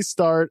had a nice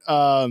start.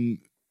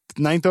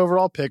 9th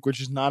overall pick,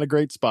 which is not a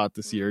great spot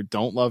this year.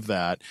 Don't love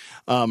that.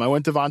 I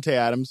went Davante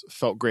Adams.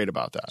 Felt great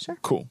about that. Sure.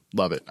 Cool.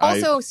 Love it.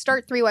 Also,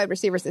 start 3 wide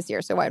receivers this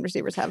year, so wide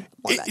receivers have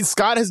more value.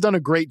 Scott has done a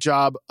great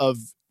job of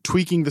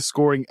tweaking the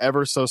scoring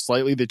ever so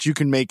slightly that you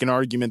can make an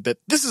argument that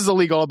this is a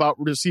league all about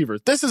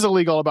receivers. This is a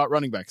league all about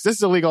running backs. This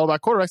is a league all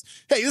about quarterbacks.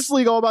 Hey, this is a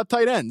league all about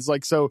tight ends.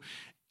 Like, so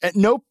at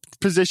no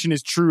position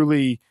is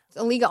truly... It's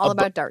a league all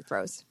about dart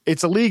throws.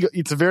 It's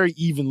a very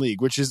even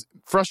league, which is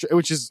frustrating,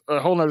 which is a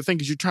whole other thing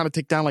because you're trying to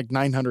take down like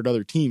 900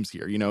 other teams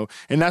here,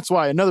 And that's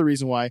why, another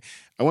reason why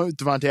I went with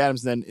Davante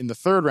Adams. Then in the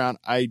 3rd round,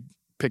 I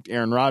picked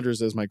Aaron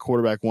Rodgers as my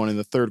quarterback 1 and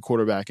the 3rd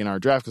quarterback in our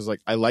draft because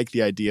I like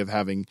the idea of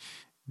having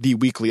the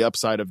weekly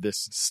upside of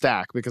this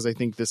stack because I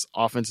think this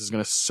offense is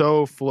going to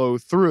so flow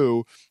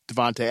through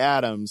Davante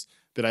Adams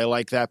that I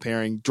like that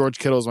pairing. George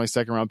Kittle is my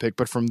 2nd round pick,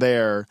 but from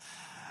there...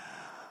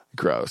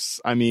 gross.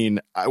 I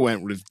mean, I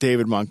went with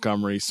David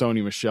Montgomery,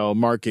 Sony Michel,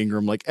 Mark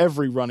Ingram, like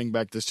every running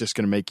back that's just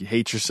going to make you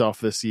hate yourself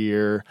this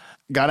year.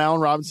 Got Allen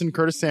Robinson,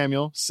 Curtis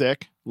Samuel,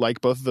 sick.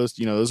 Like both of those,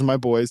 those are my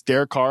boys.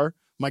 Derek Carr,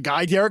 my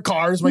guy Derek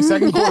Carr is my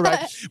 2nd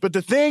quarterback. But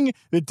the thing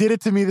that did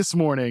it to me this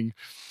morning,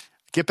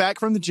 get back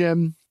from the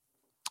gym,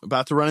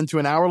 about to run into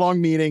an hour-long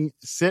meeting,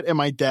 sit at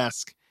my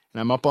desk, and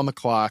I'm up on the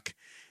clock,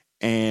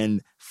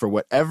 and for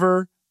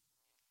whatever...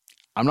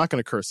 I'm not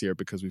going to curse here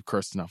because we've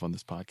cursed enough on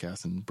this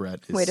podcast and Brett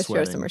is way to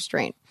sweating. show some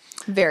restraint.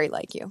 Very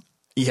like you.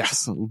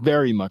 Yes,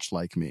 very much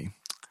like me.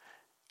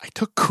 I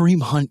took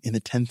Kareem Hunt in the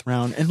 10th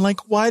round and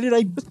why did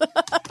I...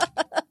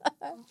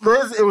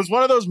 It was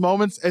one of those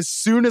moments, as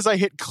soon as I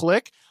hit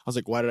click, I was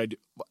like, why did I do...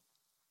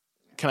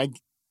 Can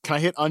I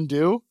hit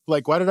undo?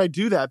 Why did I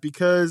do that?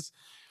 Because...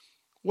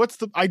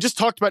 I just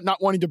talked about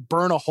not wanting to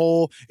burn a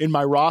hole in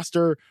my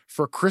roster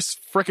for Chris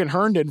frickin'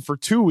 Herndon for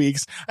 2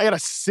 weeks. I got to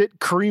sit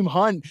Kareem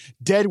Hunt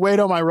dead weight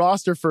on my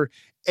roster for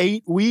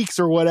 8 weeks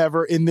or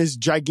whatever in this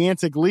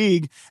gigantic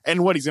league. And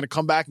he's going to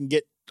come back and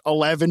get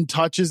 11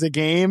 touches a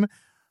game.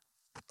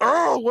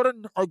 Oh, what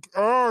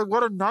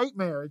a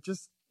nightmare.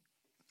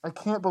 I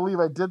can't believe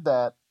I did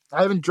that.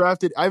 I haven't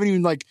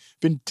even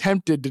been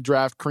tempted to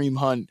draft Kareem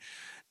Hunt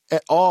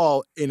at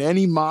all in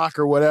any mock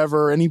or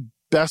whatever, any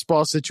best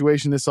ball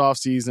situation this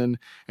offseason,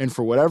 and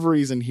for whatever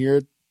reason here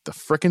at the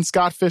frickin'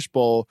 Scott Fish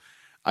Bowl,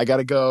 I got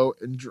to go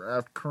and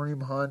draft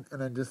Kareem Hunt,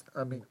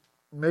 and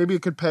maybe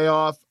it could pay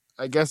off.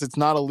 I guess it's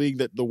not a league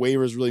that the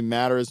waivers really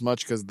matter as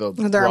much because they're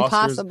rosters,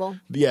 impossible.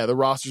 Yeah, the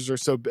rosters are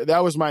so big.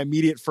 That was my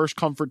immediate first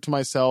comfort to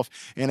myself,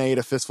 and I ate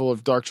a fistful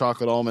of dark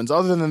chocolate almonds.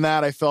 Other than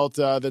that, I felt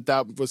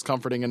that was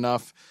comforting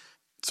enough,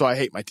 so I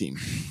hate my team.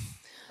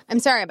 I'm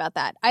sorry about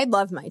that. I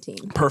love my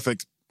team.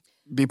 Perfect.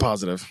 Be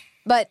positive.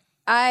 But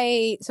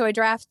I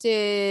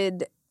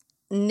drafted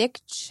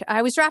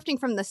I was drafting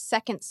from the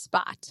 2nd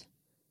spot.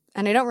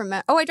 And I don't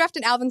remember. Oh, I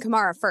drafted Alvin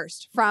Kamara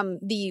first from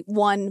the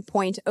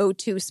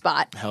 1.02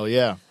 spot. Hell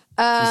yeah.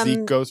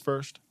 Zeke goes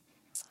first?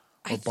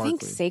 I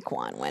think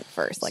Saquon went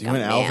first. You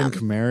went Alvin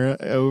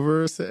Kamara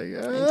over? I did.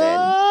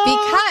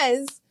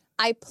 Because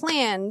I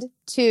planned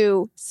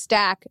to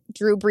stack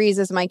Drew Brees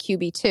as my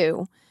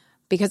QB2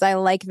 because I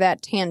like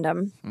that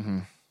tandem. Mm-hmm.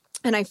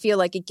 And I feel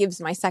like it gives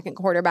my second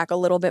quarterback a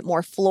little bit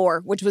more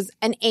floor, which was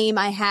an aim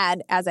I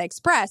had, as I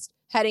expressed,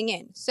 heading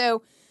in.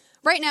 So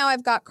right now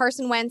I've got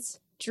Carson Wentz,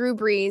 Drew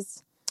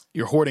Brees.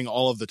 You're hoarding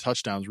all of the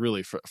touchdowns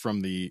really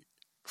from the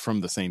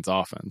Saints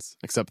offense,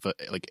 except the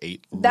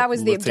 8. That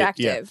was the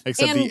objective. Yeah,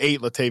 except the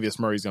 8 Latavius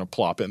Murray's going to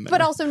plop in there.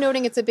 But also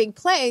noting it's a big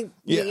play.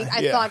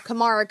 I thought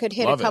Kamara could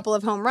hit a couple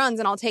of home runs,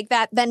 and I'll take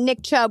that. Then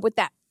Nick Chubb with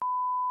that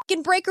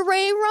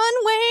breakaway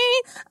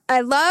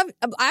runway.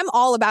 I'm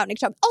all about Nick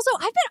Chubb. Also,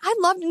 I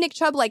loved Nick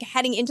Chubb like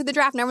heading into the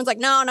draft, and everyone's like,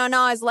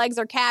 no, his legs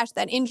are cashed,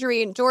 that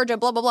injury in Georgia,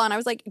 blah, blah, blah. And I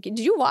was like, did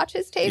you watch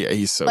his tape? Yeah,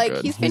 he's so like,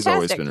 good. He's fantastic. He's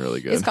always been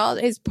really good.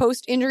 His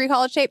post-injury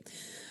college tape.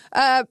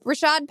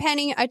 Rashad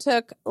Penny, I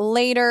took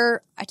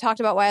later. I talked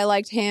about why I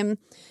liked him.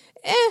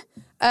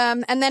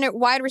 And then at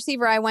wide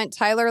receiver, I went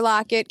Tyler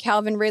Lockett,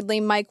 Calvin Ridley,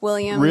 Mike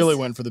Williams. Really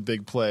went for the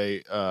big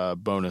play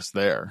bonus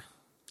there.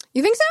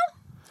 You think so?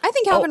 I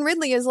think Calvin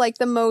Ridley is like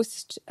the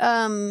most.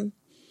 I mean,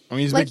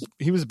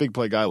 he was a big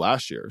play guy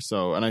last year.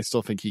 So, and I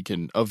still think he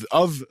can of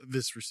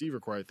this receiver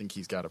core. I think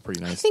he's got a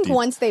pretty nice. I think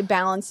once they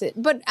balance it,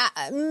 but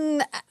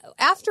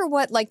after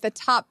the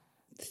top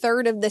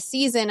third of the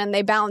season and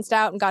they balanced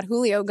out and got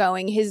Julio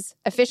going, his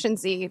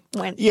efficiency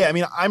went. Yeah, I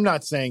mean, I'm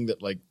not saying that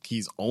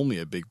he's only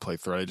a big play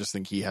threat. I just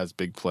think he has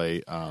big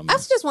play. I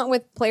just went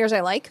with players I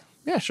like.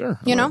 Yeah, sure.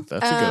 You know,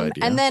 that's a good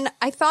idea. And then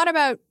I thought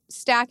about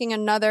stacking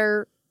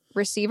another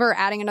receiver,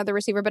 adding another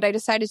receiver, but I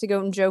decided to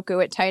go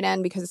Njoku at tight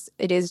end because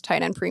it is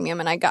tight end premium,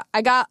 and I got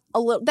a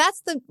little. That's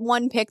the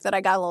one pick that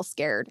I got a little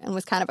scared and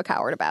was kind of a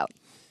coward about.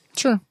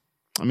 Sure.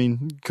 I mean,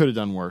 you could have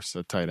done worse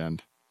at tight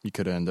end. You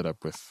could have ended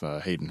up with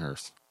Hayden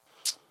Hurst.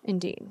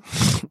 Indeed.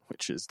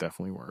 Which is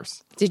definitely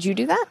worse. Did you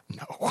do that?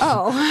 No.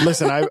 Oh.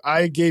 Listen,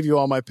 I gave you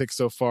all my picks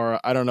so far.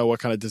 I don't know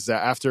what kind of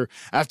disaster.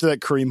 After that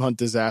Kareem Hunt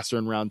disaster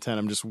in round 10,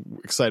 I'm just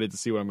excited to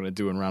see what I'm going to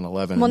do in round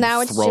 11. Well,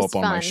 now it's throw just up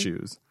on fun. my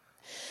shoes.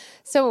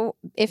 So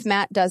if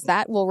Matt does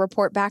that, we'll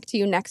report back to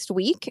you next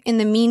week. In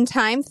the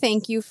meantime,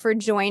 thank you for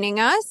joining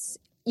us.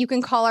 You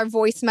can call our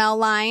voicemail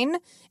line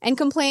and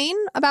complain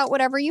about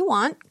whatever you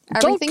want.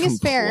 Everything is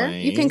fair.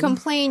 You can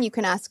complain. You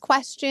can ask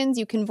questions.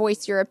 You can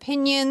voice your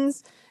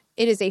opinions.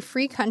 It is a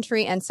free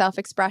country and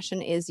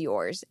self-expression is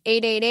yours.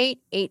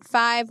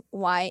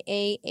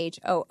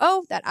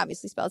 888-85-YAHOO. That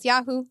obviously spells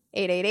Yahoo.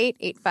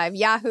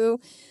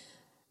 888-85-YAHOO.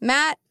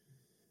 Matt,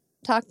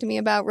 talk to me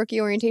about rookie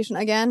orientation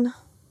again.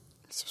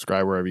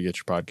 Subscribe wherever you get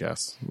your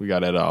podcasts. We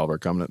got Ed Oliver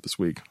coming up this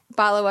week.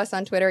 Follow us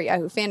on Twitter,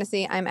 Yahoo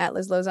Fantasy. I'm at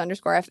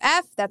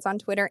LizLoza_FF. That's on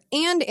Twitter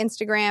and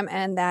Instagram.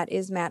 And that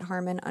is Matt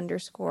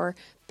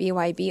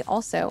Harmon_BYB,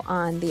 also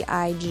on the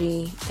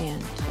IG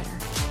and Twitter.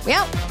 We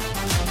out.